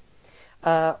next door.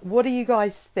 What do you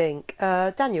guys think?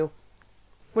 Daniel,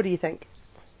 what do you think?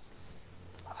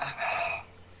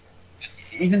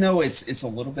 Even though it's a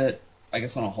little bit, I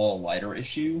guess, on a whole lighter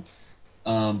issue,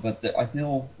 but I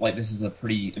feel like this is a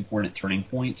pretty important turning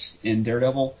point in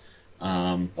Daredevil.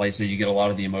 Like I said, you get a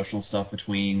lot of the emotional stuff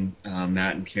between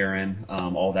Matt and Karen.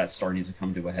 All that's starting to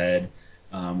come to a head.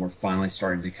 We're finally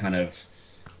starting to kind of,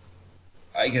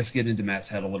 I guess, get into Matt's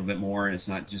head a little bit more, and it's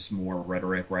not just more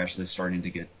rhetoric. We're actually starting to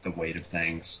get the weight of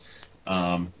things.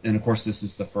 And of course, this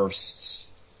is the first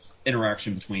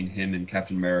interaction between him and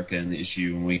Captain America in the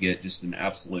issue, and we get just an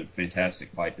absolute fantastic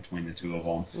fight between the two of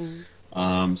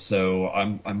them. So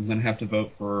I'm going to have to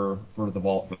vote for the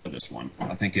vault for this one.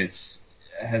 I think it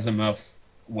has enough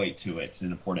weight to it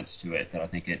and importance to it that I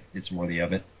think it's worthy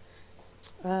of it.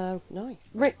 Nice.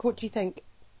 Rick, what do you think?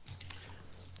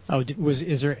 Oh,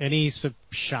 is there any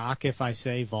shock if I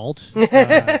say vault?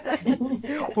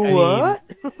 What?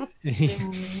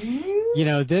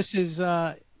 This is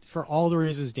for all the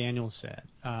reasons Daniel said.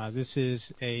 This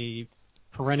is a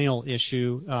perennial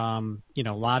issue. A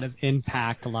lot of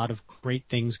impact, a lot of great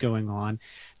things going on.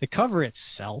 The cover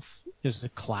itself is a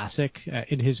classic.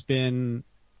 It has been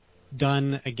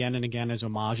done again and again as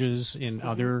homages in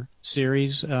other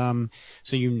series, so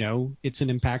it's an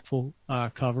impactful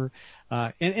cover.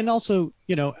 And also,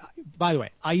 by the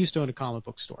way, I used to own a comic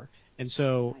book store, and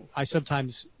so nice. I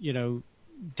sometimes,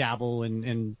 dabble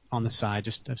in on the side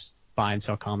just to buy and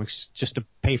sell comics just to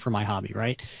pay for my hobby,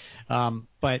 right?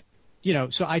 But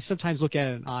so I sometimes look at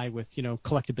an eye with,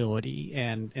 collectability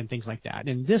and things like that.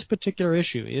 And this particular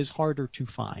issue is harder to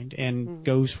find and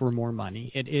goes for more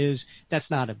money. That's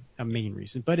not a main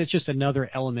reason, but it's just another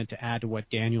element to add to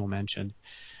what Daniel mentioned.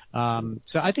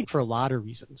 So I think for a lot of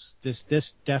reasons,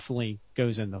 this definitely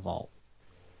goes in the vault.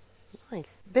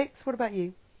 Nice. Vix, what about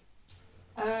you?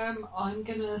 I'm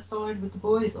going to side with the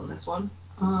boys on this one,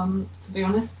 to be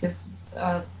honest, because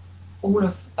all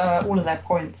of their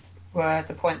points were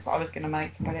the points that I was going to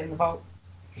make to put it in the vault.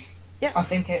 Yeah. I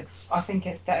think it's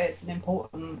an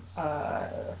important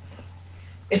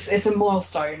it's a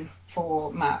milestone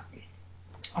for Matt.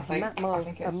 I think. I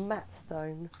think it's a Matt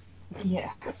Stone.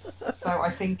 Yeah. So I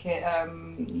think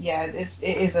it's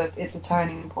a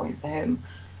turning point for him.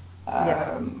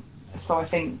 So I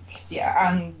think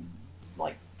and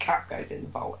like Cap goes in the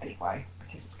vault anyway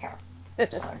because it's Cap.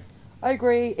 So. I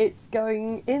agree. It's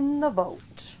going in the vault.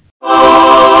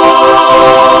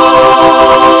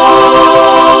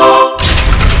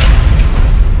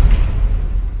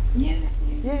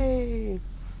 Yay!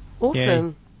 Awesome.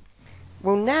 Yay.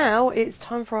 Well, now it's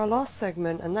time for our last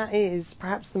segment, and that is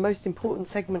perhaps the most important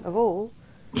segment of all.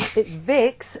 It's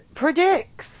Vix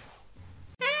Predicts.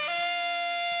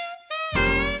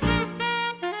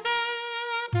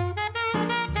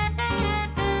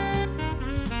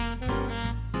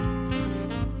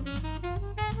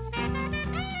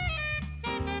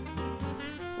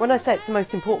 When I say it's the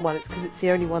most important one, it's because it's the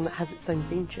only one that has its own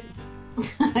theme tune.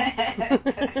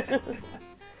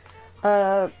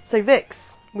 So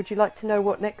Vix, would you like to know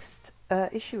what next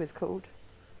issue is called?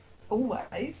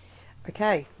 Always.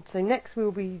 Okay, so next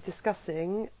we'll be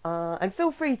discussing, and feel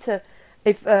free to,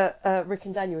 if Rick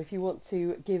and Daniel, if you want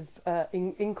to give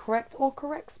incorrect or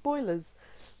correct spoilers,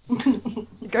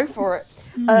 go for it.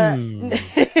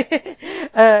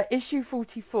 Issue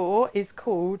 44 is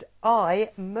called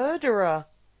I, Murderer.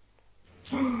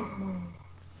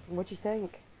 What do you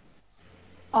think?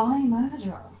 I,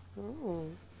 Murderer.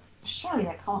 Ooh. Surely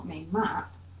that can't mean Matt.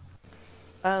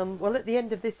 Well, at the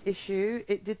end of this issue,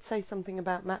 it did say something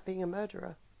about Matt being a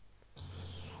murderer.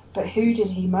 But who did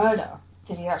he murder?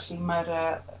 Did he actually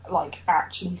murder,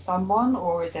 actually someone,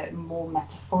 or is it more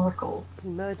metaphorical? He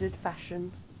murdered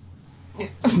fashion.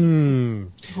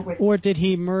 Or did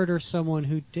he murder someone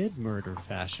who did murder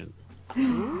fashion?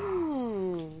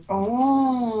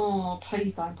 Oh,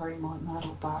 please don't bring Mike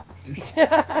Murdock back.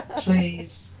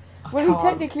 Please. Well, he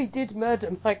technically did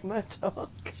murder Mike Murdock.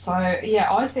 So,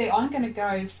 I think I'm going to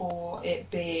go for it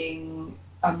being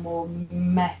a more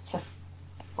metaphorical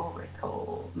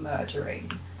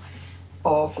murdering.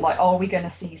 of like, are we going to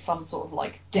see some sort of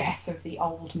like death of the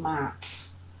old Matt,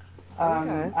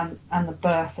 and the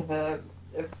birth of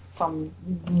some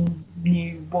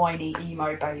new whiny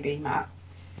emo baby Matt,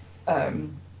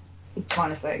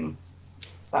 kind of thing.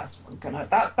 That's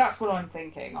what I'm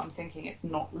thinking. I'm thinking it's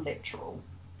not literal,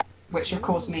 which of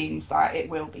course means that it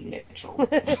will be literal.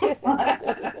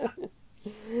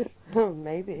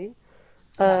 Maybe.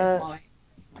 That's my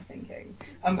thinking.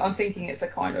 I'm thinking it's a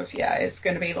kind of, it's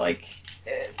going to be like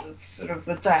sort of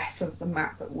the death of the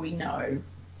Matt that we know,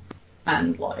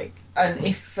 and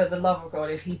if for the love of God,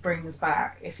 if he brings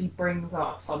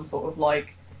up some sort of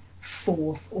like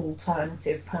fourth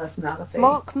alternative personality,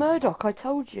 Mark Murdoch, I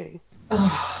told you.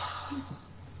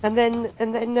 And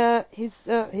then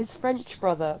his French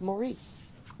brother Maurice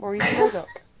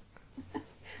Murdoch.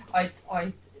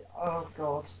 Oh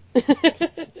God.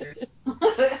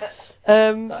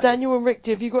 Daniel and Rick,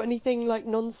 have you got anything like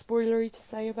non-spoilery to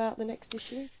say about the next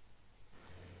issue?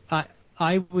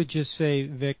 I would just say,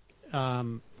 Vic,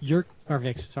 you're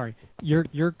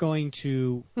going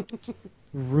to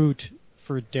root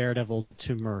for Daredevil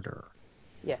to murder.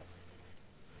 Yes.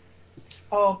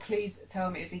 Oh, please tell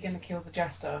me, is he going to kill the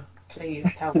Jester?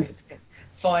 Please tell me.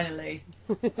 Finally.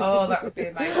 Oh, that would be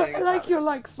amazing. I like you're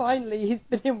like, finally, he's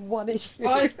been in one issue.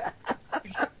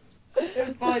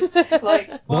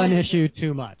 One issue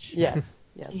too much. Yes.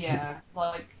 Yeah,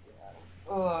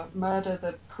 murder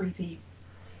the creepy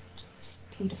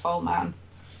pedophile man.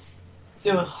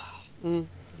 Ugh.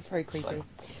 It's very creepy.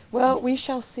 Well, we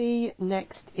shall see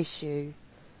next issue.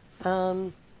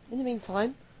 In the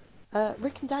meantime,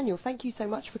 Rick and Daniel, thank you so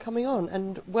much for coming on,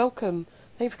 and welcome.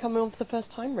 Thank you for coming on for the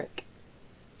first time, Rick.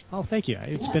 Oh, thank you.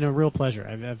 It's been a real pleasure.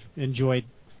 I've enjoyed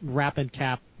rapping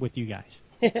Cap with you guys.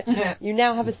 You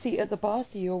now have a seat at the bar,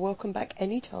 so you're welcome back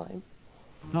anytime.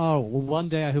 Oh, well, one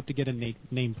day I hope to get a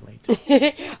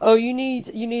nameplate. Oh, you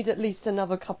need at least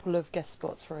another couple of guest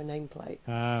spots for a nameplate.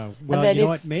 Well, you know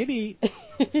what? Maybe.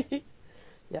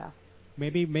 Yeah.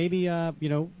 Maybe.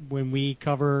 When we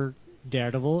cover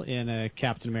Daredevil in our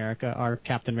Captain America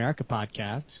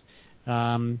podcast,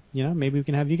 maybe we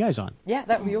can have you guys on. Yeah,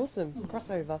 that would be awesome.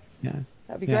 Crossover. Yeah.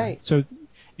 That'd be great. So,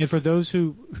 and for those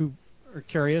who are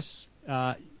curious,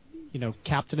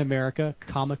 Captain America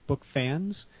comic book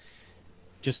fans,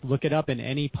 just look it up in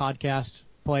any podcast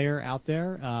player out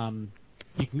there.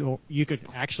 You could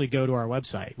actually go to our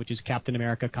website, which is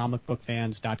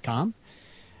CaptainAmericaComicBookFans.com.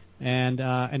 And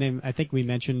then I think we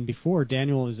mentioned before,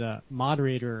 Daniel is a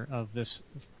moderator of this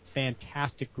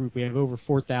fantastic group. We have over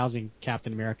 4,000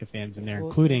 Captain America fans in there, awesome.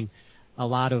 Including a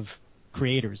lot of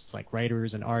creators, like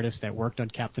writers and artists that worked on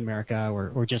Captain America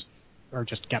or just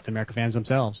Captain America fans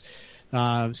themselves.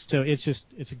 So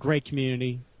it's a great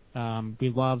community. We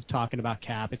love talking about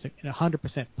Cap. It's a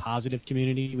 100% positive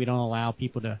community. We don't allow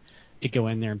people to go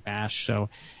in there and bash. So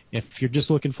if you're just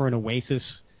looking for an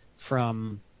oasis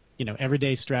from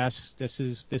everyday stress, this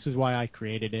is why I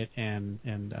created it, and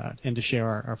to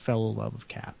share our fellow love of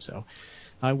Cap. So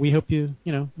we hope you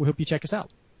check us out.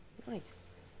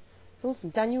 Nice. It's awesome.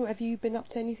 Daniel, have you been up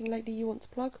to anything lately you want to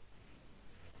plug?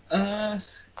 No,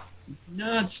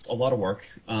 just a lot of work.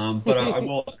 But I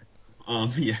will.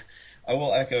 I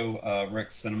will echo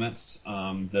Rick's sentiments.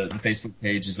 The Facebook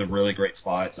page is a really great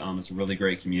spot. It's a really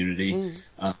great community.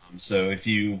 So if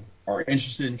you are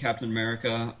interested in Captain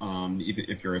America,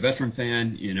 if you're a veteran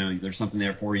fan, there's something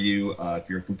there for you. If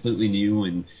you're completely new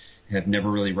and have never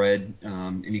really read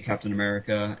any Captain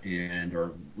America and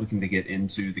are looking to get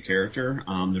into the character,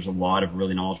 there's a lot of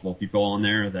really knowledgeable people on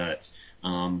there that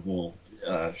will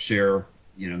share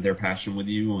their passion with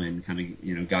you and kind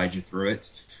of guide you through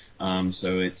it.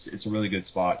 So it's a really good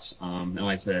spot. And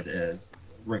like I said,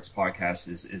 Rick's podcast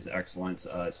is excellent.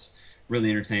 It's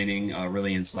really entertaining,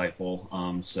 really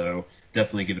insightful. So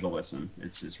definitely give it a listen.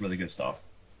 It's really good stuff.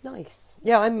 Nice.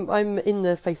 Yeah, I'm in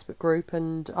the Facebook group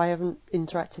and I haven't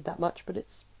interacted that much, but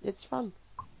it's fun.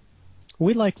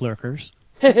 We like lurkers.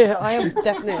 I am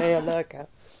definitely a lurker.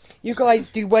 You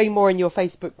guys do way more in your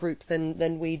Facebook group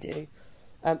than we do.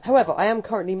 However, I am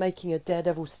currently making a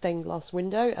Daredevil stained glass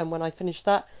window, and when I finish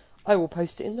that, I will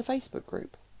post it in the Facebook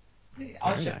group.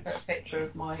 I should put a picture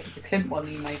of the Clint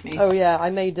one you made me. Oh yeah,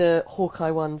 I made a Hawkeye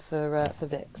one for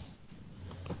Vix.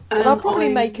 And I'll probably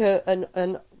make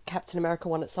an Captain America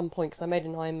one at some point, because I made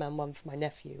an Iron Man one for my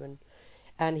nephew,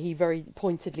 and he very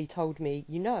pointedly told me,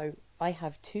 I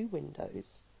have 2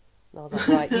 windows. And I was like,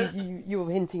 right, you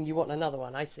were hinting you want another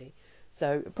one, I see.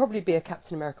 So it'll probably be a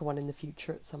Captain America one in the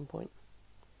future at some point.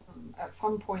 At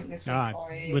some point this week,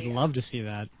 I would love to see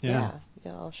that. Yeah,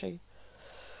 I'll show you.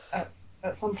 At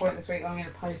some point this week, I'm going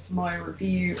to post my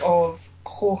review of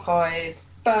Hawkeye's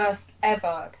first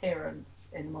ever appearance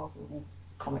in Marvel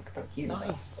comic book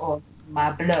universe on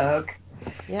my blog.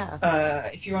 Yeah.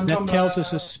 If you're on That Tumblr, Tales of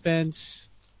Suspense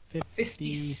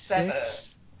 57.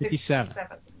 57.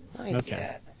 Nice.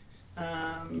 Okay.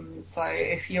 Yeah. So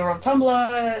if you're on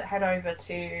Tumblr, head over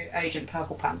to Agent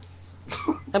Purple Pants.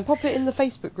 And pop it in the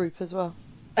Facebook group as well.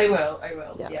 I will.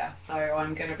 Yeah. Yeah. So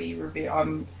I'm going to be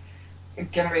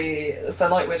so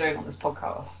like we're doing on this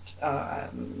podcast,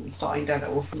 starting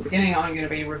Daredevil from the beginning. I'm going to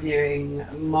be reviewing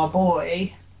my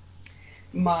boy,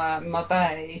 my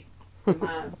bae,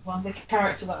 the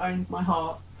character that owns my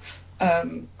heart,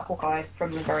 Hawkeye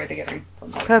from the very beginning.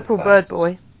 From Purple Bird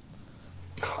Boy.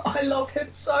 I love him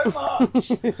so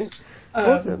much.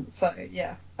 Awesome. So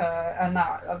yeah, and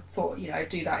that I thought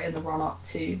do that in the run up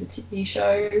to the TV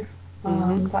show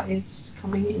that is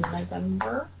coming in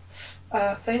November.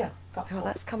 So yeah,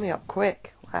 That's coming up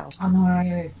quick. Wow. I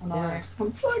know. Yeah. I'm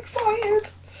so excited.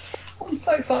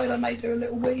 I may do a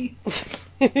little wee.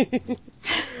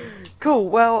 Cool.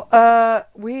 Well,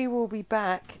 we will be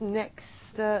back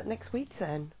next week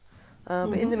then.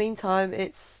 But in the meantime,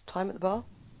 it's time at the bar.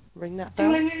 Ring that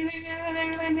bell.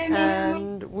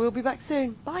 And we'll be back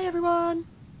soon. Bye, everyone.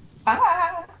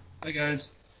 Bye. Bye,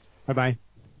 guys. Bye-bye.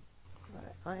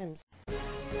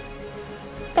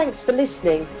 Thanks for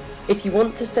listening. If you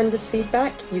want to send us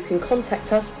feedback, you can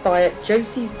contact us via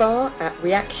Josie's Bar at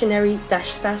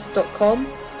reactionary-sas.com,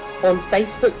 on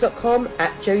facebook.com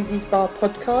at Josie's Bar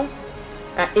Podcast,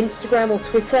 at Instagram or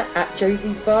Twitter at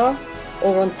Josie's Bar,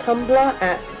 or on Tumblr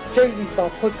at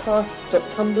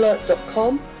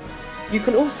josiesbarpodcast.tumblr.com. You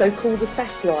can also call the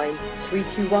SAS line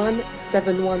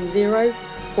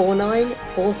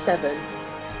 321-710-4947.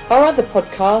 Our other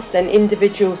podcasts and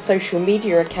individual social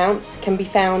media accounts can be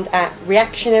found at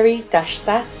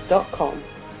reactionary-sas.com.